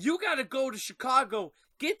 you gotta go to Chicago,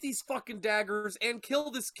 get these fucking daggers, and kill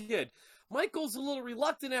this kid. Michael's a little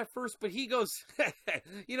reluctant at first, but he goes,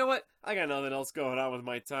 you know what? I got nothing else going on with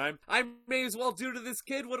my time. I may as well do to this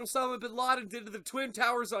kid what Osama bin Laden did to the Twin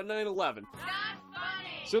Towers on 9/11.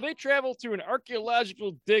 So they travel to an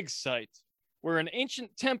archaeological dig site where an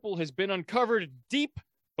ancient temple has been uncovered deep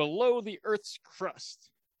below the Earth's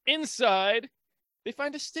crust. Inside, they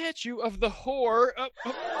find a statue of the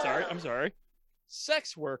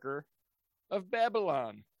sex worker of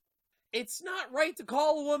Babylon. It's not right to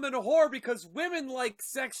call a woman a whore because women like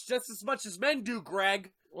sex just as much as men do,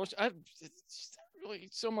 Greg. Well, it's not really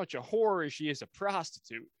so much a whore as she is a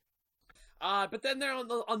prostitute. But then there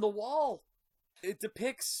on the wall, it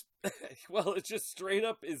depicts, well, it just straight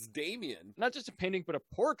up is Damien. Not just a painting, but a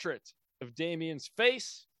portrait of Damien's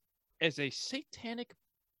face as a satanic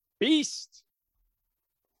beast,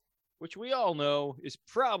 which we all know is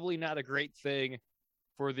probably not a great thing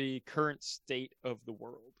for the current state of the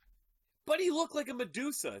world. But he looked like a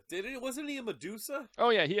Medusa, didn't he? Wasn't he a Medusa?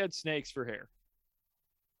 Oh yeah, he had snakes for hair.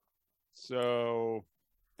 So,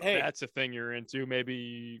 hey, that's a thing you're into.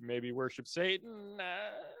 Maybe worship Satan.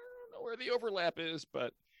 I don't know where the overlap is,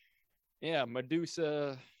 but yeah,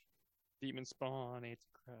 Medusa, demon spawn,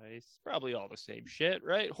 Antichrist, probably all the same shit,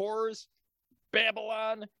 right? Horrors,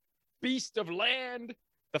 Babylon, beast of land,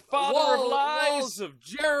 the father of lies, walls of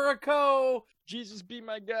Jericho, Jesus be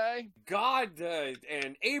my guy, God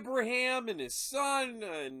and Abraham and his son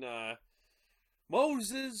and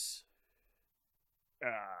Moses,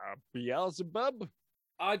 Beelzebub,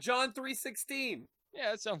 John 3:16.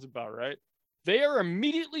 Yeah, that sounds about right. They are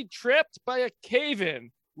immediately trapped by a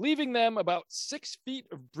cave-in, leaving them about 6 feet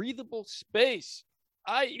of breathable space,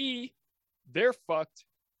 i.e., they're fucked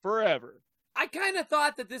forever. I kind of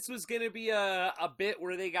thought that this was going to be a bit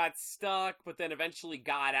where they got stuck, but then eventually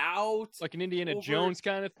got out. Like an Indiana Jones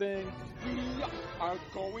kind of thing. We are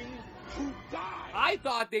going to die. I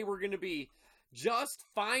thought they were going to be just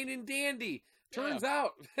fine and dandy. Turns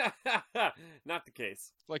out, not the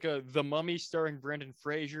case. Like a The Mummy starring Brendan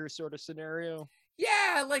Fraser sort of scenario.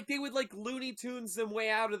 Yeah, like they would like Looney Tunes them way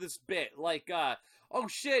out of this bit. Like, oh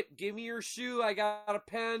shit, give me your shoe. I got a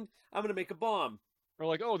pen. I'm going to make a bomb. Or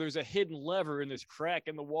like, oh, there's a hidden lever in this crack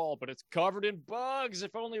in the wall, but it's covered in bugs.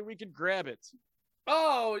 If only we could grab it.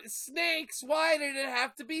 Oh, snakes. Why did it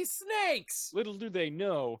have to be snakes? Little do they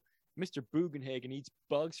know, Mr. Bugenhagen eats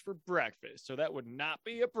bugs for breakfast, so that would not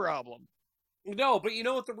be a problem. No, but you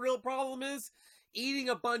know what the real problem is? Eating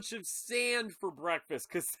a bunch of sand for breakfast,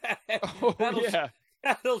 because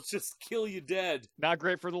that'll just kill you dead. Not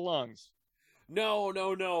great for the lungs.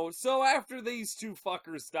 No. So after these two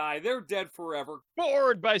fuckers die, they're dead forever.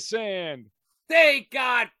 Bored by sand. They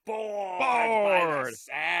got bored by the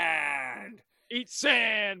sand. Eat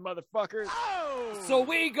sand, motherfuckers. Oh! So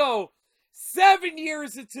we go 7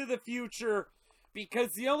 years into the future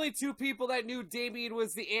because the only two people that knew Damien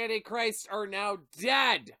was the Antichrist are now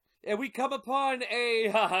dead. And we come upon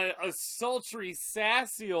a sultry,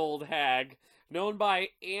 sassy old hag known by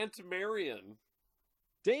Aunt Marion.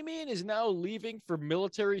 Damien is now leaving for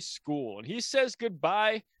military school, and he says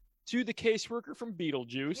goodbye to the caseworker from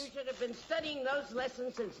Beetlejuice. You should have been studying those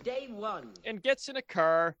lessons since day one. And gets in a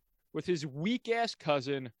car with his weak-ass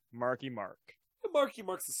cousin, Marky Mark. Marky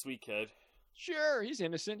Mark's a sweet kid. Sure, he's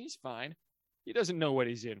innocent. He's fine. He doesn't know what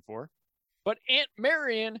he's in for. But Aunt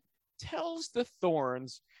Marion tells the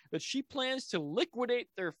Thorns that she plans to liquidate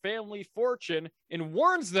their family fortune and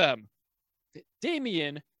warns them that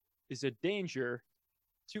Damien is a danger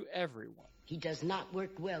to everyone. He does not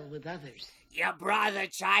work well with others. Your brother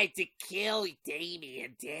tried to kill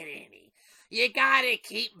Damien, didn't he? You gotta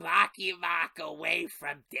keep Marky Mark away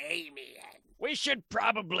from Damien. We should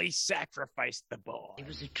probably sacrifice the boy. He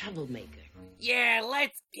was a troublemaker. Yeah,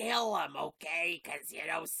 let's kill him, okay? 'Cause,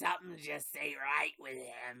 something just ain't right with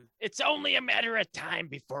him. It's only a matter of time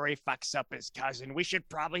before he fucks up his cousin. We should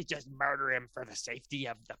probably just murder him for the safety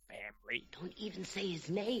of the family. Don't even say his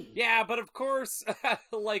name. Yeah, but of course,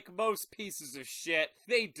 like most pieces of shit,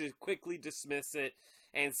 they quickly dismiss it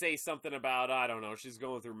and say something about, I don't know, she's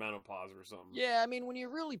going through menopause or something. Yeah, I mean, when you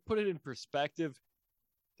really put it in perspective,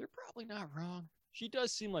 they're probably not wrong. She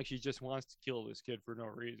does seem like she just wants to kill this kid for no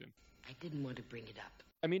reason. I didn't want to bring it up.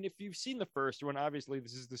 I mean, if you've seen the first one, obviously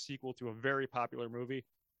this is the sequel to a very popular movie.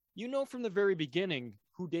 You know from the very beginning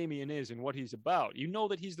who Damien is and what he's about. You know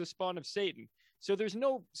that he's the spawn of Satan. So there's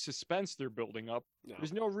no suspense they're building up. No.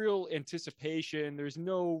 There's no real anticipation. There's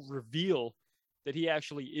no reveal that he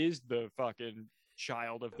actually is the fucking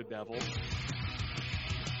child of the devil.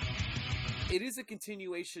 It is a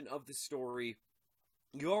continuation of the story.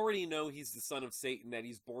 You already know he's the son of Satan, that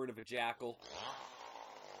he's born of a jackal.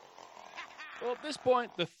 Well, at this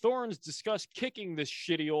point, the Thorns discuss kicking this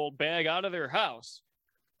shitty old bag out of their house.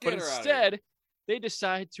 But instead, they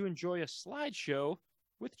decide to enjoy a slideshow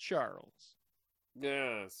with Charles.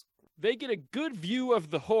 Yes. They get a good view of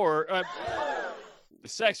the the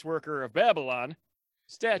sex worker of Babylon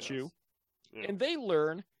statue, yes. Yeah. And they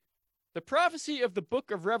learn the prophecy of the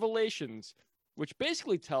Book of Revelations, which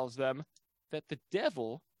basically tells them that the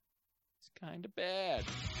devil is kind of bad.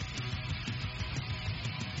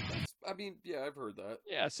 I mean, yeah, I've heard that.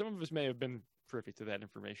 Yeah, some of us may have been privy to that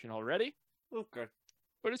information already. Okay.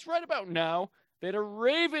 But it's right about now that a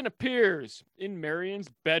raven appears in Marion's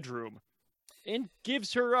bedroom and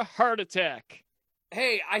gives her a heart attack.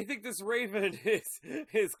 Hey, I think this raven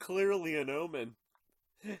is clearly an omen.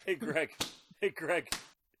 Hey, Greg. Hey, Greg.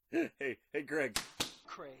 Hey, Greg.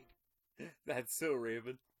 Craig. That's so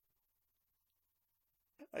Raven.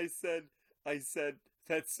 I said,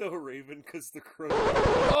 that's so Raven, because the crow...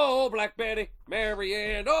 Oh, Black Betty,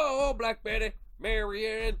 Marianne. Oh, Black Betty,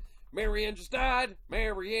 Marianne. Marianne just died.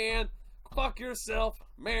 Marianne. Fuck yourself,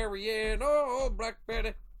 Marianne. Oh, Black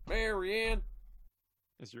Betty, Marianne.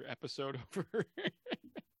 Is your episode over?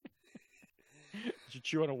 Did you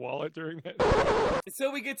chew on a wallet during that?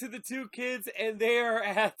 So we get to the two kids, and they are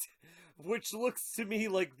at, which looks to me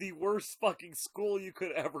like the worst fucking school you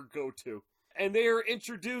could ever go to. And they are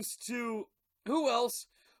introduced to, who else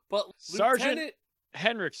but Sergeant Lieutenant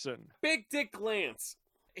Henriksen. Big Dick Lance.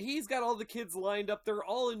 He's got all the kids lined up. They're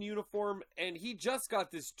all in uniform, and he just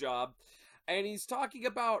got this job. And he's talking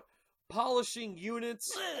about polishing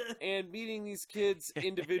units and meeting these kids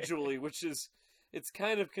individually, which is... It's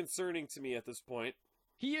kind of concerning to me at this point.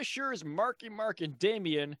 He assures Marky Mark and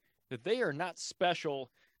Damien that they are not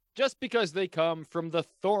special just because they come from the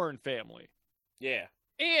Thorn family. Yeah.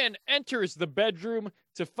 And enters the bedroom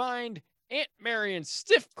to find Aunt Marion's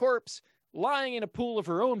stiff corpse lying in a pool of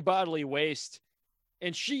her own bodily waste,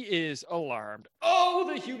 and she is alarmed.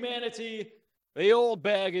 Oh, the humanity! The old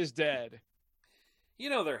bag is dead. You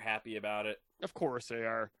know they're happy about it. Of course they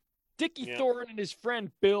are. Dickie Thorne and his friend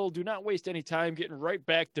Bill do not waste any time getting right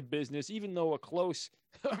back to business, even though a close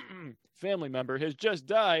family member has just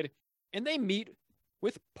died, and they meet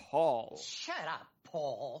with Paul. Shut up,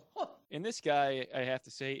 Paul. And this guy, I have to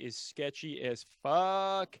say, is sketchy as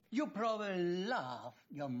fuck. You probably love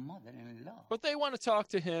your mother-in-law. But they want to talk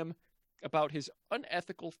to him about his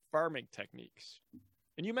unethical farming techniques.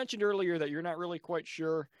 And you mentioned earlier that you're not really quite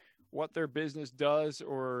sure what their business does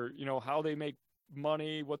or, how they make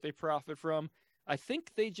money, what they profit from. I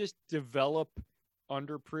think they just develop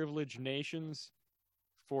underprivileged nations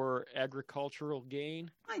for agricultural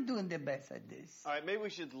gain. I'm doing the best at this. All right, maybe we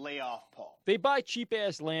should lay off Paul. They buy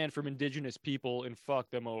cheap-ass land from indigenous people and fuck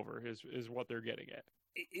them over, is what they're getting at.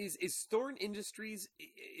 Is Thorn Industries,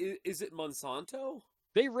 is it Monsanto?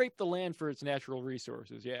 They rape the land for its natural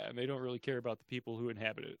resources, yeah, and they don't really care about the people who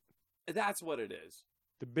inhabit it. That's what it is.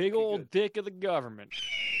 The big old dick of the government.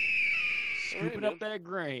 Scooping up that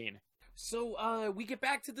grain. So we get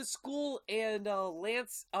back to the school, and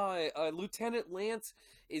Lance, Lieutenant Lance,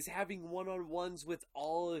 is having one-on-ones with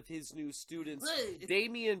all of his new students.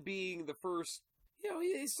 Damien being the first You know,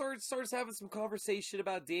 he starts having some conversation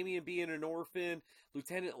about Damien being an orphan.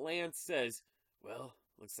 Lieutenant Lance says, well,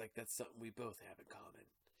 looks like that's something we both have in common.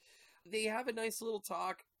 They have a nice little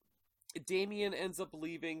talk. Damien ends up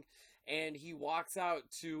leaving, and he walks out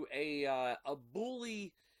to a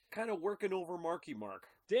bully kind of working over Marky Mark.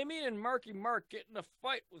 Damien and Marky Mark get in a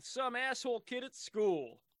fight with some asshole kid at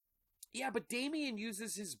school. Yeah, but Damien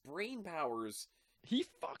uses his brain powers. He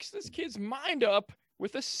fucks this kid's mind up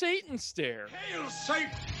with a Satan stare. Hail Satan!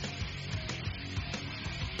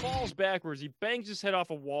 Falls backwards, he bangs his head off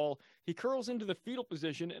a wall, he curls into the fetal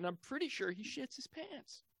position, and I'm pretty sure he shits his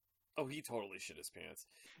pants. Oh, he totally shit his pants.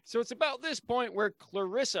 So it's about this point where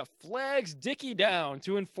Clarissa flags Dickie down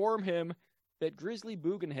to inform him that Grizzly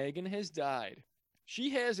Bugenhagen has died. She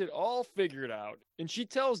has it all figured out, and she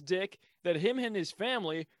tells Dick that him and his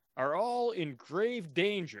family are all in grave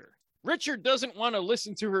danger. Richard doesn't want to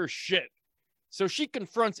listen to her shit, so she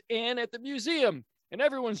confronts Anne at the museum, and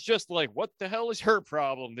everyone's just like, what the hell is her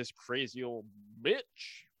problem, this crazy old bitch?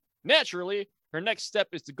 Naturally, her next step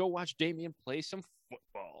is to go watch Damien play some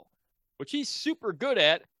football, which he's super good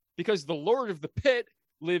at because the Lord of the Pit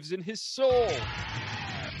lives in his soul.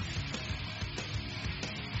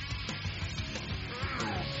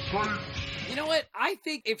 You know what? I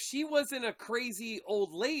think if she wasn't a crazy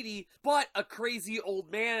old lady, but a crazy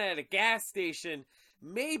old man at a gas station,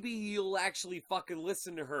 maybe you'll actually fucking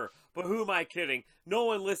listen to her. But who am I kidding? No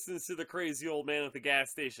one listens to the crazy old man at the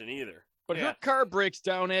gas station either. But her car breaks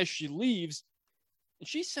down as she leaves, and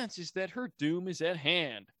she senses that her doom is at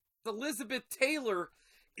hand. Elizabeth Taylor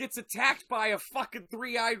gets attacked by a fucking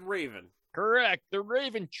three-eyed raven. Correct. The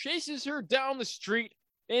raven chases her down the street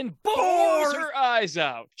and bores her eyes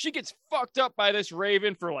out. She gets fucked up by this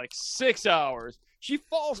raven for like 6 hours. She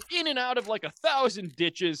falls in and out of like 1,000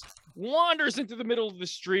 ditches, wanders into the middle of the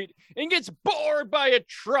street, and gets bored by a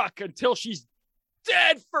truck until she's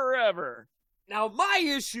dead forever. Now, my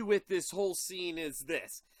issue with this whole scene is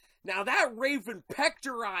this. Now, that raven pecked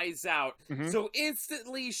her eyes out, so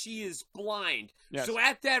instantly she is blind. Yes. So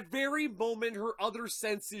at that very moment, her other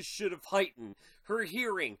senses should have heightened. Her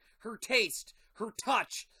hearing, her taste, her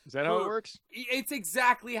touch. Is that how it works? It's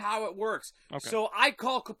exactly how it works. Okay. So I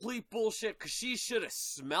call complete bullshit because she should have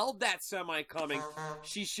smelled that semi coming.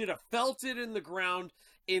 She should have felt it in the ground.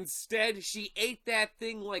 Instead, she ate that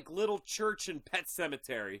thing like Little Church in Pet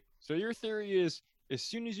Sematary. So your theory is, as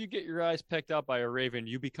soon as you get your eyes pecked out by a raven,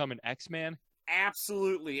 you become an X-Man?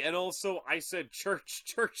 Absolutely. And also, I said Church.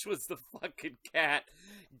 Church was the fucking cat.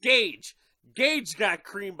 Gage. Gage got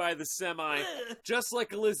creamed by the semi, just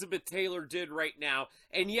like Elizabeth Taylor did right now.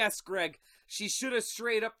 And yes, Greg, she should have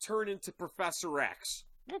straight up turned into Professor X.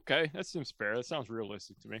 Okay, that seems fair. That sounds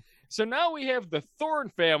realistic to me. So now we have the Thorne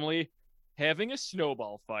family having a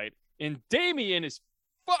snowball fight, and Damien is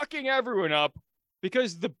fucking everyone up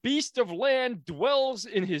because the beast of land dwells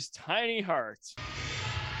in his tiny heart.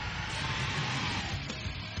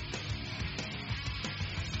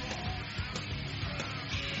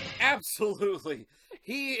 Absolutely.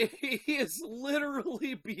 He is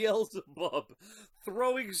literally Beelzebub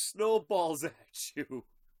throwing snowballs at you.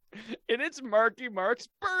 And it's Marky Mark's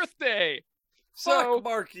birthday. Fuck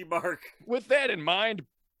Marky Mark. With that in mind,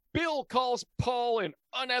 Bill calls Paul an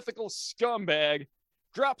unethical scumbag,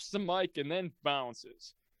 drops the mic, and then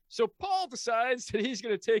bounces. So Paul decides that he's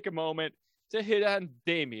going to take a moment to hit on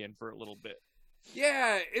Damien for a little bit.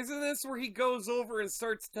 Yeah, isn't this where he goes over and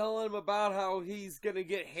starts telling him about how he's going to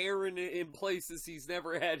get hair in places he's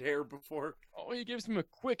never had hair before? Oh, he gives him a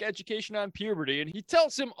quick education on puberty, and he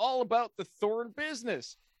tells him all about the Thorne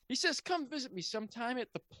business. He says, come visit me sometime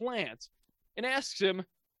at the plant, and asks him,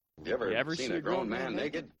 You ever seen a grown man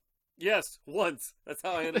naked? Yes, once. That's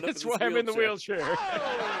how I ended up That's why I'm in the wheelchair.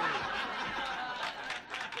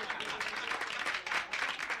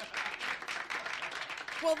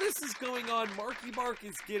 While this is going on, Marky Mark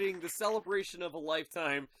is getting the celebration of a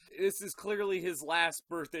lifetime. This is clearly his last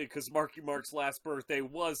birthday because Marky Mark's last birthday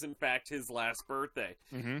was, in fact, his last birthday.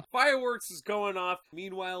 Fireworks is going off.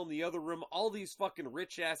 Meanwhile, in the other room, all these fucking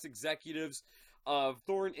rich-ass executives of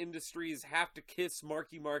Thorne Industries have to kiss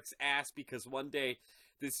Marky Mark's ass because one day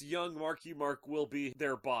this young Marky Mark will be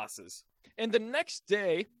their bosses. And the next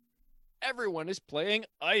day, everyone is playing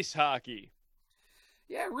ice hockey.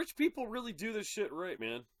 Yeah, rich people really do this shit right,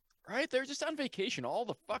 man. Right? They're just on vacation all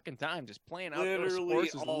the fucking time, just playing outdoor Literally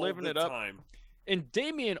sports, just all living the it up. time. And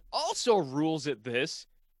Damien also rules at this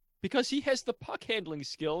because he has the puck handling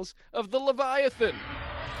skills of the Leviathan.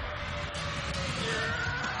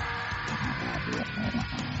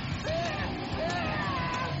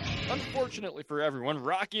 Unfortunately for everyone,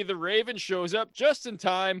 Rocky the Raven shows up just in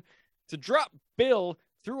time to drop Bill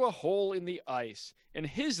through a hole in the ice, and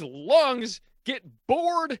his lungs get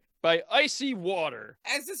bored by icy water.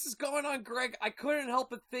 As this is going on, Greg, I couldn't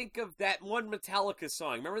help but think of that one Metallica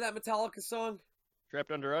song. Remember that Metallica song?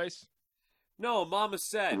 Trapped Under Ice? No, Mama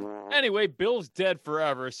Said. Anyway, Bill's dead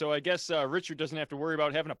forever, so I guess Richard doesn't have to worry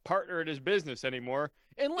about having a partner in his business anymore,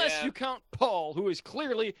 unless you count Paul, who is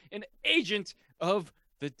clearly an agent of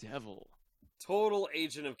the devil. Total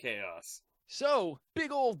agent of chaos. So,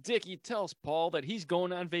 big old Dickie tells Paul that he's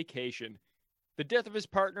going on vacation. The death of his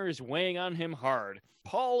partner is weighing on him hard.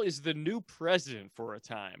 Paul is the new president for a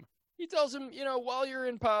time. He tells him, while you're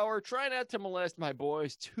in power, try not to molest my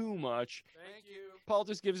boys too much. Thank you. Paul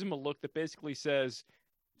just gives him a look that basically says,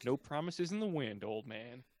 no promises in the wind, old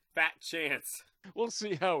man. Fat chance. We'll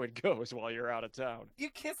see how it goes while you're out of town. You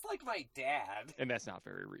kiss like my dad. And that's not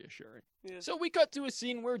very reassuring. Yeah. So we cut to a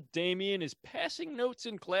scene where Damien is passing notes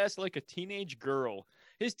in class like a teenage girl.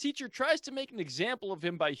 His teacher tries to make an example of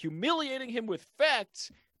him by humiliating him with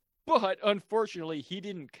facts, but unfortunately he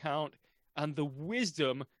didn't count on the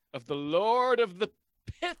wisdom of the Lord of the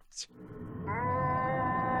Pit.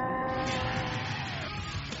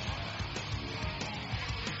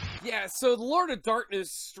 Yeah, so the Lord of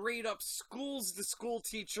Darkness straight up schools the school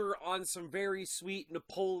teacher on some very sweet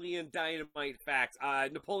Napoleon Dynamite facts,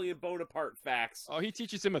 Napoleon Bonaparte facts. Oh, he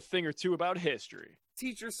teaches him a thing or two about history.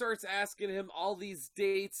 Teacher starts asking him all these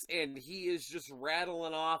dates, and he is just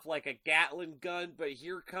rattling off like a Gatling gun, but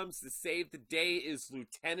here comes to save the day is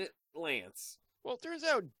Lieutenant Lance. Well, it turns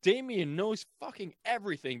out Damien knows fucking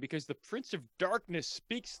everything because the Prince of Darkness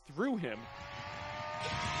speaks through him.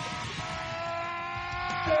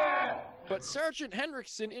 But Sergeant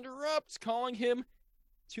Henriksen interrupts, calling him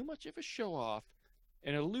too much of a show-off,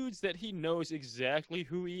 and alludes that he knows exactly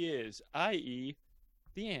who he is, i.e.,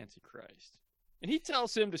 the Antichrist. And he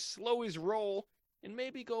tells him to slow his roll and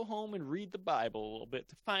maybe go home and read the Bible a little bit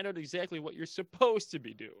to find out exactly what you're supposed to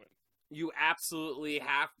be doing. You absolutely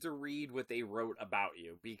have to read what they wrote about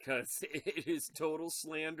you, because it is total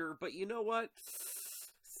slander, but you know what?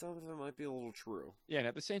 Some of them might be a little true. Yeah, and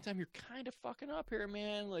at the same time, you're kind of fucking up here,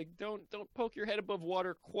 man. Like, don't poke your head above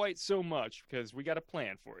water quite so much, because we got a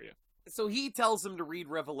plan for you. So he tells him to read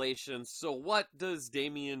Revelations, so what does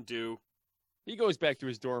Damien do? He goes back to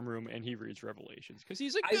his dorm room and he reads Revelations, because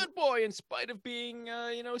he's a good boy in spite of being,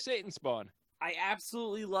 Satan spawn. I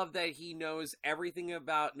absolutely love that he knows everything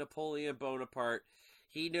about Napoleon Bonaparte.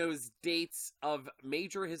 He knows dates of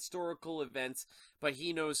major historical events, but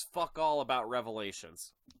he knows fuck all about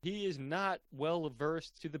Revelations. He is not well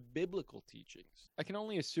versed to the biblical teachings. I can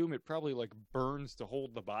only assume it probably burns to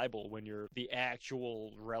hold the Bible when you're the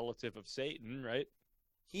actual relative of Satan, right?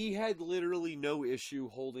 He had literally no issue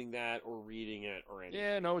holding that or reading it or anything.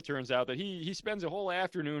 Yeah, no, it turns out that he spends a whole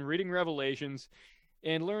afternoon reading Revelations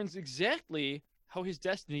and learns exactly how his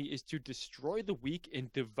destiny is to destroy the weak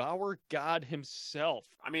and devour God himself.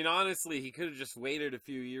 I mean, honestly, he could have just waited a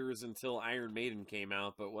few years until Iron Maiden came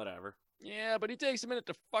out, but whatever. Yeah, but he takes a minute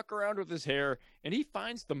to fuck around with his hair, and he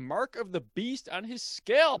finds the mark of the beast on his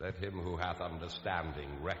scalp. Let him who hath understanding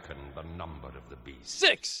reckon the number of the beast.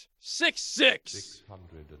 666.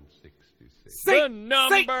 666. The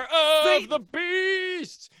number of the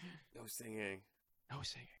beast. No singing. No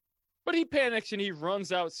singing. But he panics and he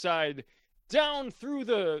runs outside, down through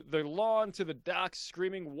the lawn to the docks,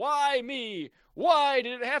 screaming, "Why me? Why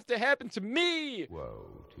did it have to happen to me?"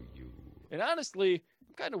 Woe to you. And honestly,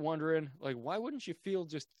 I'm kind of wondering, why wouldn't you feel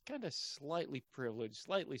just kind of slightly privileged,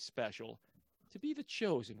 slightly special to be the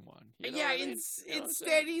chosen one? You know yeah, what I mean?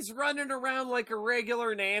 instead he's running around like a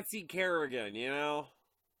regular Nancy Kerrigan, you know?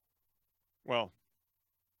 Well,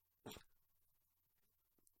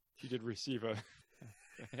 he did receive a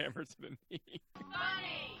hammer to the knee.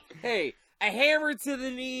 Hey, a hammer to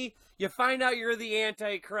the knee, you find out you're the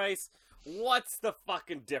Antichrist. What's the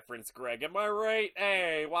fucking difference, Greg? Am I right?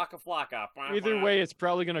 Hey, waka flocka. Either way, it's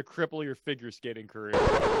probably going to cripple your figure skating career.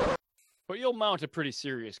 But you'll mount a pretty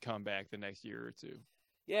serious comeback the next year or two.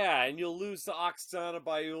 Yeah, and you'll lose to Oksana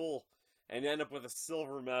Bayul and end up with a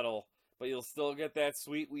silver medal. But you'll still get that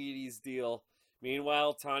sweet Wheaties deal.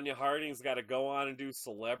 Meanwhile, Tanya Harding's got to go on and do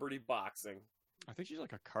celebrity boxing. I think she's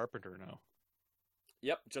like a carpenter now.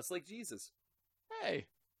 Yep, just like Jesus. Hey,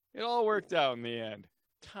 it all worked out in the end.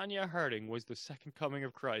 Tanya Harding was the second coming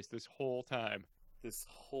of Christ this whole time. This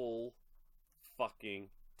whole fucking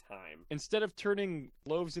time. Instead of turning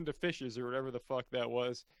loaves into fishes or whatever the fuck that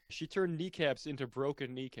was, she turned kneecaps into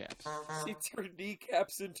broken kneecaps. She turned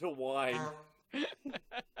kneecaps into wine.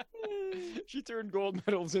 She turned gold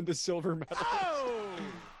medals into silver medals.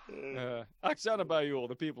 Oh! Oksana Bayul,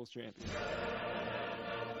 the people's champion.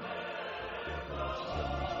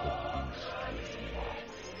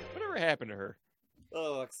 happened to her?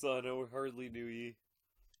 Oh, Oksana, we hardly knew ye.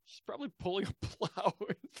 She's probably pulling a plow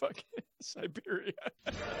in fucking Siberia.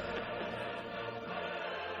 If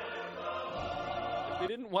they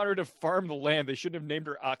didn't want her to farm the land, they shouldn't have named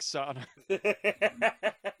her Oksana.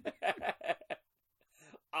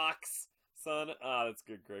 Oksana. Ah, that's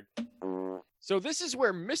good, Greg. So this is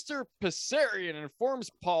where Mr. Pisarion informs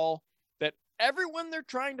Paul that everyone they're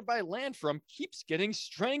trying to buy land from keeps getting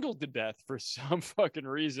strangled to death for some fucking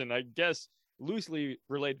reason. I guess loosely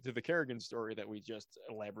related to the Kerrigan story that we just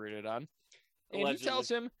elaborated on. And Allegedly. he tells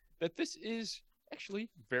him that this is actually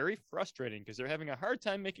very frustrating because they're having a hard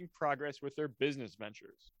time making progress with their business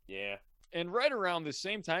ventures. Yeah. And right around the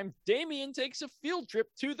same time, Damien takes a field trip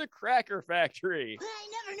to the cracker factory. I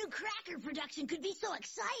never knew cracker production could be so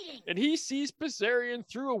exciting. And he sees Pisarion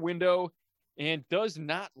through a window and does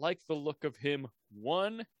not like the look of him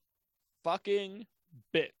one fucking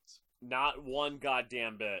bit. Not one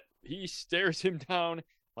goddamn bit. He stares him down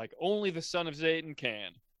like only the son of Satan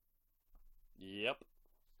can. Yep.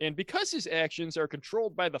 And because his actions are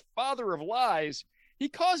controlled by the father of lies, he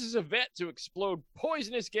causes a vat to explode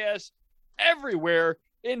poisonous gas everywhere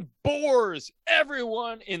and bores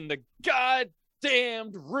everyone in the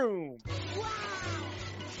goddamned room. Wow.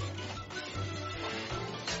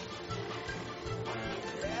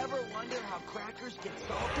 You ever wonder how crackers get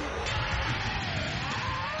salty?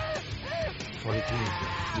 22.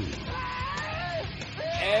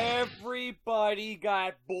 Everybody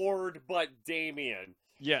got bored but Damien.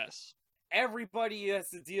 Yes. Everybody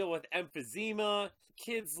has to deal with emphysema.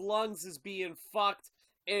 Kids' lungs is being fucked.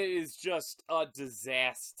 It is just a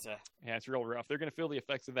disaster. Yeah, it's real rough. They're going to feel the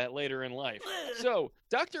effects of that later in life. So,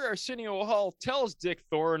 Dr. Arsenio Hall tells Dick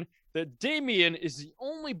Thorne that Damien is the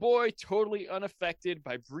only boy totally unaffected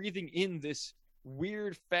by breathing in this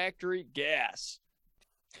weird factory gas.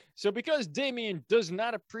 So because Damien does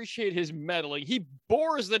not appreciate his meddling, he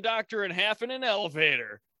bores the doctor in half in an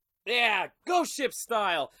elevator. Yeah, ghost ship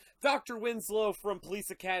style. Dr. Winslow from Police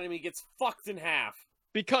Academy gets fucked in half.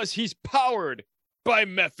 Because he's powered by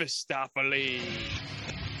Mephistopheles.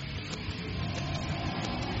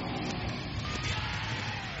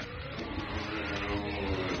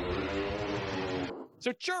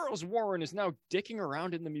 So Charles Warren is now dicking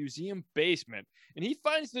around in the museum basement, and he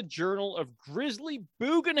finds the journal of Grizzly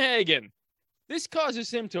Bugenhagen. This causes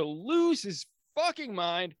him to lose his fucking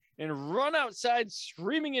mind and run outside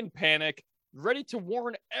screaming in panic, ready to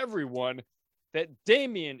warn everyone that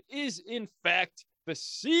Damien is in fact the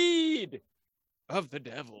seed of the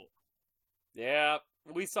devil. Yeah,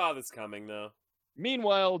 we saw this coming, though.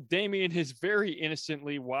 Meanwhile, Damien is very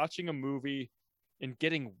innocently watching a movie and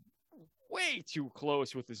getting way too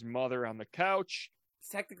close with his mother on the couch.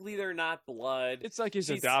 Technically, they're not blood. It's like his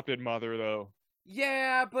She's- adopted mother, though.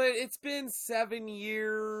 Yeah, but it's been 7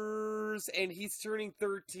 years, and he's turning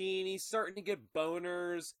 13. He's starting to get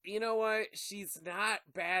boners. You know what? She's not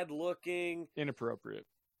bad looking. Inappropriate.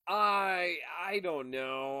 I don't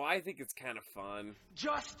know. I think it's kind of fun.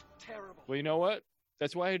 Just terrible. Well, you know what?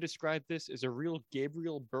 That's why I described this as a real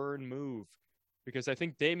Gabriel Byrne move. Because I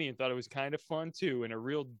think Damien thought it was kind of fun, too, in a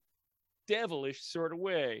real devilish sort of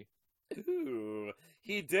way. Ooh,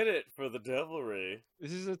 he did it for the devilry.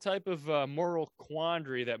 This is a type of moral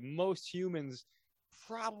quandary that most humans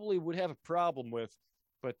probably would have a problem with,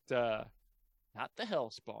 but not the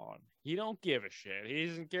Hellspawn. He don't give a shit. He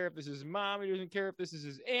doesn't care if this is his mom. He doesn't care if this is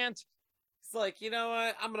his aunt. It's like, you know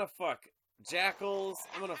what? I'm gonna fuck jackals.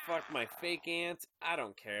 I'm gonna fuck my fake aunt. I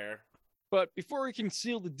don't care. But before he can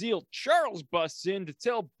seal the deal, Charles busts in to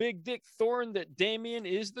tell Big Dick Thorne that Damien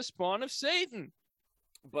is the spawn of Satan.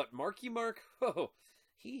 But Marky Mark, oh,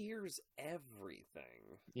 he hears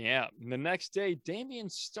everything. Yeah, and the next day, Damien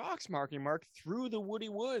stalks Marky Mark through the woody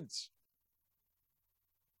woods.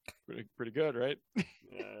 Pretty good, right? Yeah,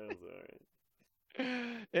 that was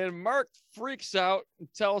alright. And Mark freaks out and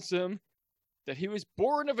tells him that he was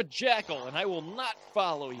born of a jackal and I will not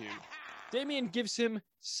follow you. Damien gives him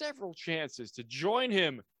several chances to join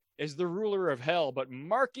him as the ruler of hell, but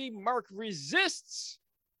Marky Mark resists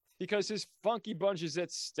because his funky bunch is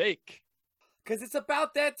at stake. Because it's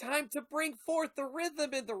about that time to bring forth the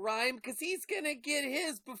rhythm in the rhyme, because he's going to get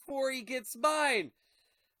his before he gets mine.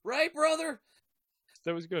 Right, brother?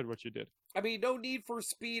 That was good what you did. I mean, no need for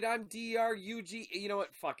speed. I'm DRUG. You know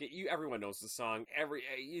what? Fuck it. Everyone knows the song.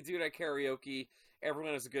 You do it at karaoke.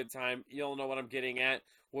 Everyone has a good time. You'll know what I'm getting at.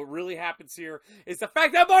 What really happens here is the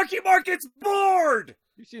fact that Marky Mark gets bored!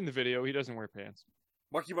 You've seen the video. He doesn't wear pants.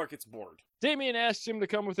 Marky Mark gets bored. Damien asks him to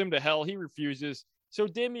come with him to hell. He refuses. So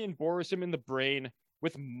Damien bores him in the brain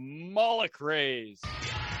with Moloch rays.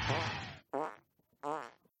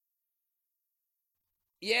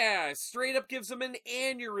 Yeah, straight up gives him an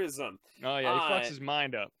aneurysm. Oh, yeah, he fucks his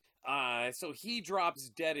mind up. So he drops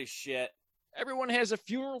dead as shit. Everyone has a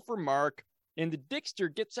funeral for Mark, and the Dickster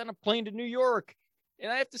gets on a plane to New York.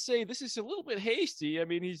 And I have to say, this is a little bit hasty. I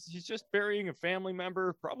mean, he's just burying a family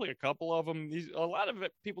member, probably a couple of them. A lot of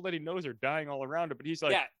people that he knows are dying all around him, but he's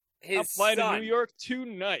like, his I'll fly son. to New York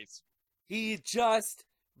tonight. He just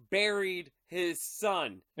buried his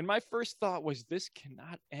son. And my first thought was, this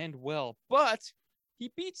cannot end well. But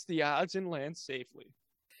he beats the odds and lands safely.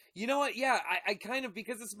 You know what? Yeah, I kind of,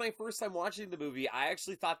 because this is my first time watching the movie, I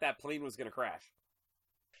actually thought that plane was going to crash.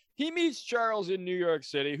 He meets Charles in New York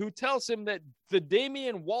City, who tells him that the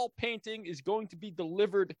Damien wall painting is going to be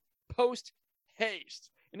delivered post-haste,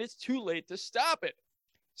 and it's too late to stop it.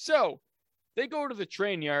 So they go to the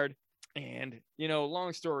train yard, and,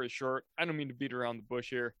 long story short, I don't mean to beat around the bush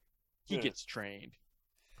here, he gets trained.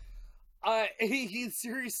 He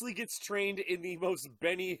seriously gets trained in the most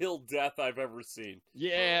Benny Hill death I've ever seen.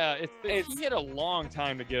 Yeah, he had a long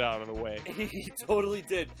time to get out of the way. He totally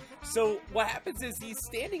did. So what happens is he's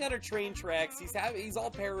standing on a train tracks. He's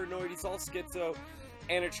all paranoid. He's all schizo,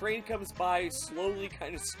 and a train comes by, slowly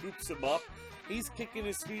kind of scoops him up. He's kicking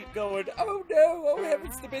his feet, going, "Oh no! Oh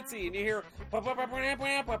heavens to Bitsy!" And you hear,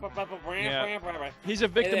 yeah. He's a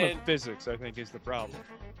victim of physics, I think, is the problem.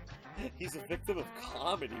 He's a victim of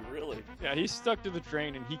comedy, really. Yeah, he's stuck to the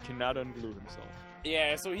train and he cannot unglue himself.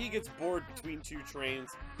 Yeah, so he gets bored between two trains.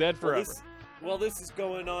 Dead forever. While this is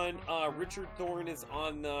going on, Richard Thorne is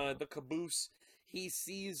on the caboose. He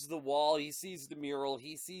sees the wall, he sees the mural,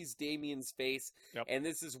 he sees Damien's face, and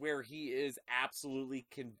this is where he is absolutely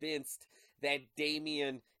convinced that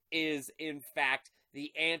Damien is, in fact,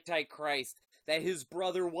 the Antichrist, that his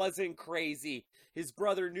brother wasn't crazy. His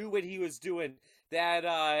brother knew what he was doing. That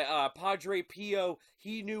Padre Pio,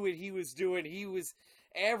 he knew what he was doing.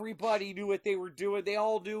 Everybody knew what they were doing. They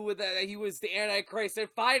all knew that he was the Antichrist. And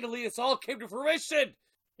finally, this all came to fruition.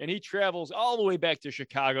 And he travels all the way back to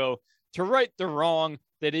Chicago to right the wrong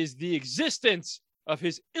that is the existence of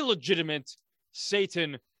his illegitimate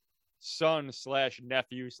Satan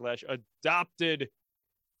son/nephew/adopted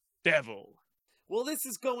devil. Well, this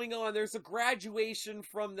is going on. There's a graduation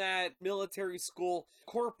from that military school.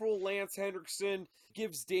 Corporal Lance Hendrickson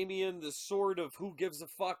gives Damien the sword of who gives a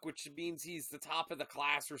fuck, which means he's the top of the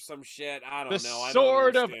class or some shit. I don't know. The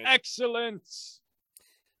sword of excellence.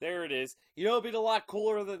 There it is. You know, it'd be a lot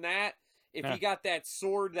cooler than that if he got that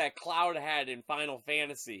sword that Cloud had in Final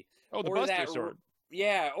Fantasy. Oh, the Buster Sword.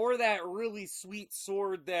 Yeah, or that really sweet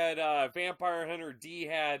sword that Vampire Hunter D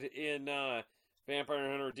had in Vampire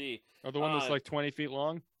Hunter D. Oh, the one that's like 20 feet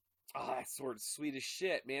long? Oh, that sword's sweet as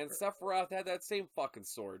shit, man. Sephiroth had that same fucking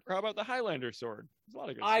sword. Or how about the Highlander sword? There's a lot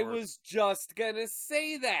of good I swords. was just gonna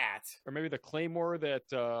say that. Or maybe the Claymore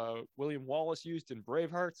that William Wallace used in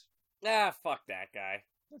Braveheart? Ah, fuck that guy.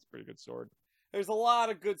 That's a pretty good sword. There's a lot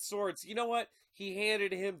of good swords. You know what? He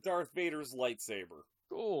handed him Darth Vader's lightsaber.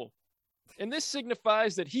 Cool. And this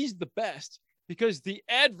signifies that he's the best because the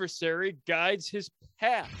adversary guides his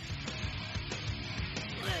path.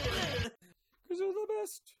 Because you're the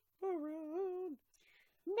best around.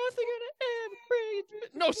 Nothing gonna ever bring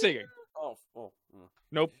it. No singing. Oh.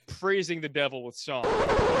 No praising the devil with song.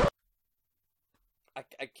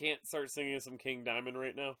 I can't start singing some King Diamond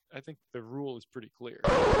right now. I think the rule is pretty clear.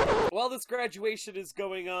 While this graduation is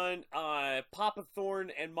going on, Papa Thorne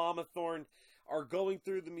and Mama Thorne are going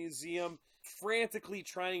through the museum, frantically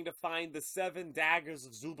trying to find the 7 daggers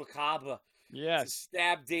of Zubacaba. Yes. To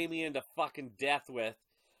stab Damien to fucking death with.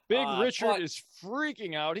 Big Richard is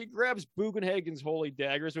freaking out. He grabs Bugenhagen's holy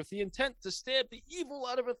daggers with the intent to stab the evil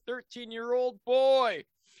out of a 13-year-old boy.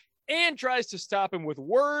 Anne tries to stop him with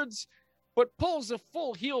words, but pulls a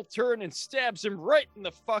full heel turn and stabs him right in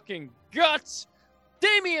the fucking guts.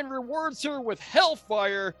 Damien rewards her with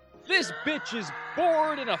hellfire. This bitch is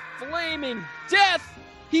bored in a flaming death.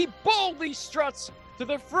 He boldly struts to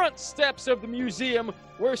the front steps of the museum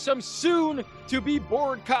where some soon-to-be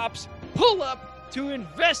bored cops pull up to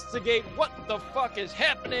investigate what the fuck is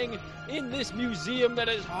happening in this museum that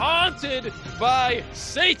is haunted by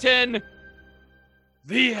Satan.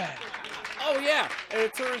 The end. Oh, yeah. And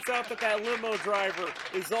it turns out that limo driver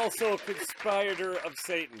is also a conspirator of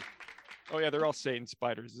Satan. Oh, yeah, they're all Satan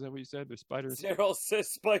spiders. Is that what you said? They're spiders? They're all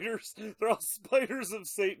spiders. They're all spiders of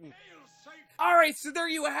Satan. All right, so there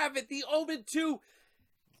you have it. The Omen 2,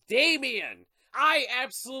 Damien. I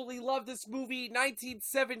absolutely love this movie.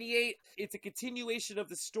 1978. It's a continuation of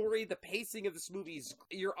the story. The pacing of this movie is,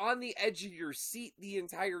 you're on the edge of your seat the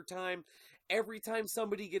entire time. Every time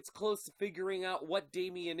somebody gets close to figuring out what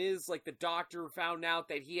Damien is, like the doctor found out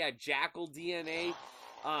that he had jackal DNA,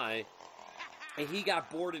 and he got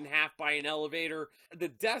bored in half by an elevator. The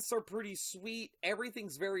deaths are pretty sweet.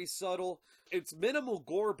 Everything's very subtle. It's minimal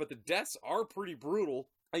gore, but the deaths are pretty brutal.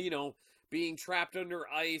 You know, being trapped under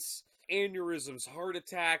ice, aneurysms, heart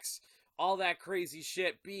attacks, all that crazy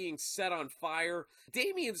shit, being set on fire.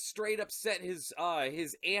 Damien straight up set his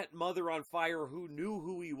aunt mother on fire, who knew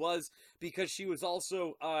who he was, because she was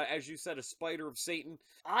also, as you said, a spider of Satan.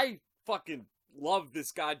 I fucking love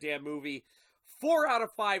this goddamn movie. 4 out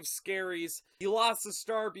of 5 scaries. You lost a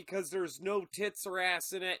star because there's no tits or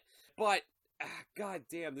ass in it, but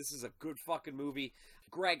goddamn, this is a good fucking movie.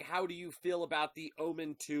 Greg, how do you feel about The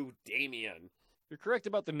Omen 2 Damien? You're correct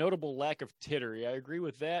about the notable lack of tittery. I agree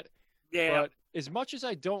with that. Yeah. But as much as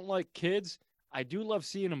I don't like kids, I do love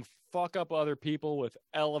seeing them fuck up other people with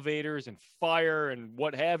elevators and fire and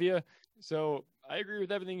what have you. So I agree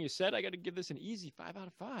with everything you said. I got to give this an easy 5 out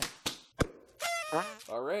of 5.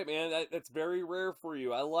 All right, man. That's very rare for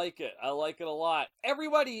you. I like it. I like it a lot.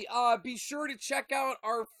 Everybody, be sure to check out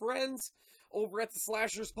our friends over at the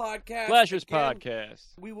Slashers Podcast. Slashers Podcast.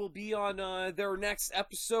 We will be on their next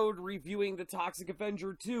episode reviewing The Toxic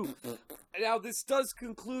Avenger 2. Now, this does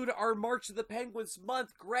conclude our March of the Penguins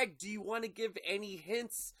month. Greg, do you want to give any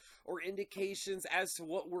hints or indications as to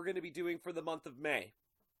what we're going to be doing for the month of May?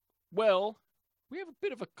 Well, we have a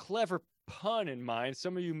bit of a clever pun in mind.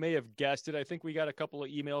 Some of you may have guessed it. I think we got a couple of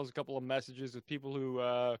emails, a couple of messages with people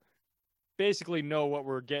who basically know what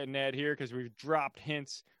we're getting at here, because we've dropped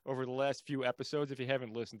hints over the last few episodes. If you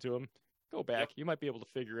haven't listened to them, go back. You might be able to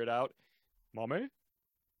figure it out. Mommy?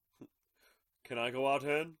 Can I go out,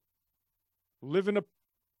 Hen? Live in a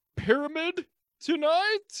pyramid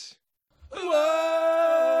tonight?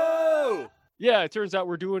 Whoa! Yeah, it turns out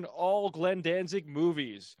we're doing all Glenn Danzig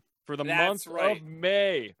movies for the month of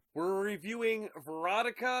May. We're reviewing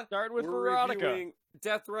Veronica. Start with We're Veronica. Reviewing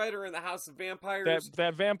Death Rider and the House of Vampires.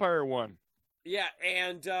 That vampire one. Yeah,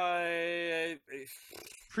 and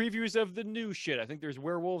previews of the new shit. I think there's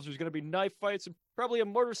werewolves, there's going to be knife fights, and probably a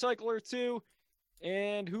motorcycle or two.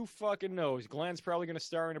 And who fucking knows? Glenn's probably going to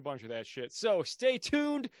star in a bunch of that shit. So stay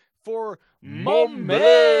tuned for Mummy!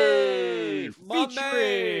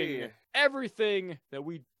 Featuring everything that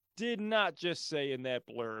we did not just say in that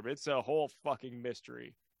blurb. It's a whole fucking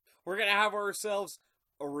mystery. We're going to have ourselves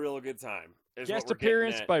a real good time. Guest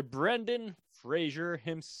appearance by Brendan Fraser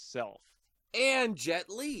himself. And Jet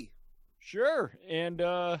Li. Sure. And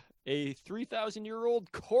a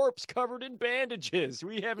 3,000-year-old corpse covered in bandages.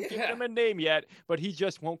 We haven't given him a name yet, but he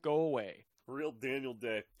just won't go away. Real Daniel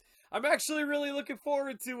Day. I'm actually really looking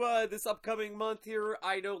forward to this upcoming month here.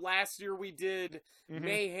 I know last year we did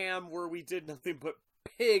Mayhem, where we did nothing but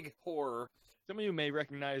pig horror. Some of you may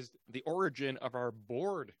recognize the origin of our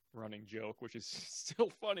board running joke, which is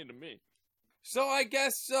still funny to me. So I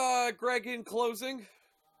guess, Greg, in closing,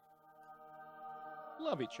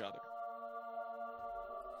 love each other.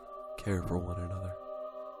 Care for one another.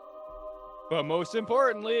 But most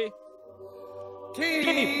importantly,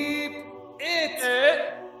 keep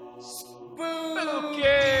it spooky!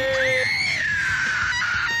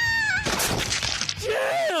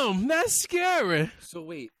 Damn, that's scary. So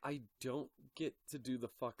wait, I don't get to do the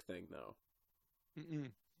fuck thing, though.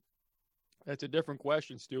 That's a different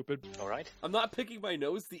question, stupid. All right. I'm not picking my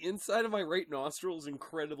nose. The inside of my right nostril is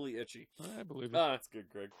incredibly itchy. I believe it. That's good,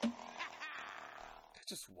 Greg.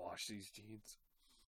 Just wash these jeans.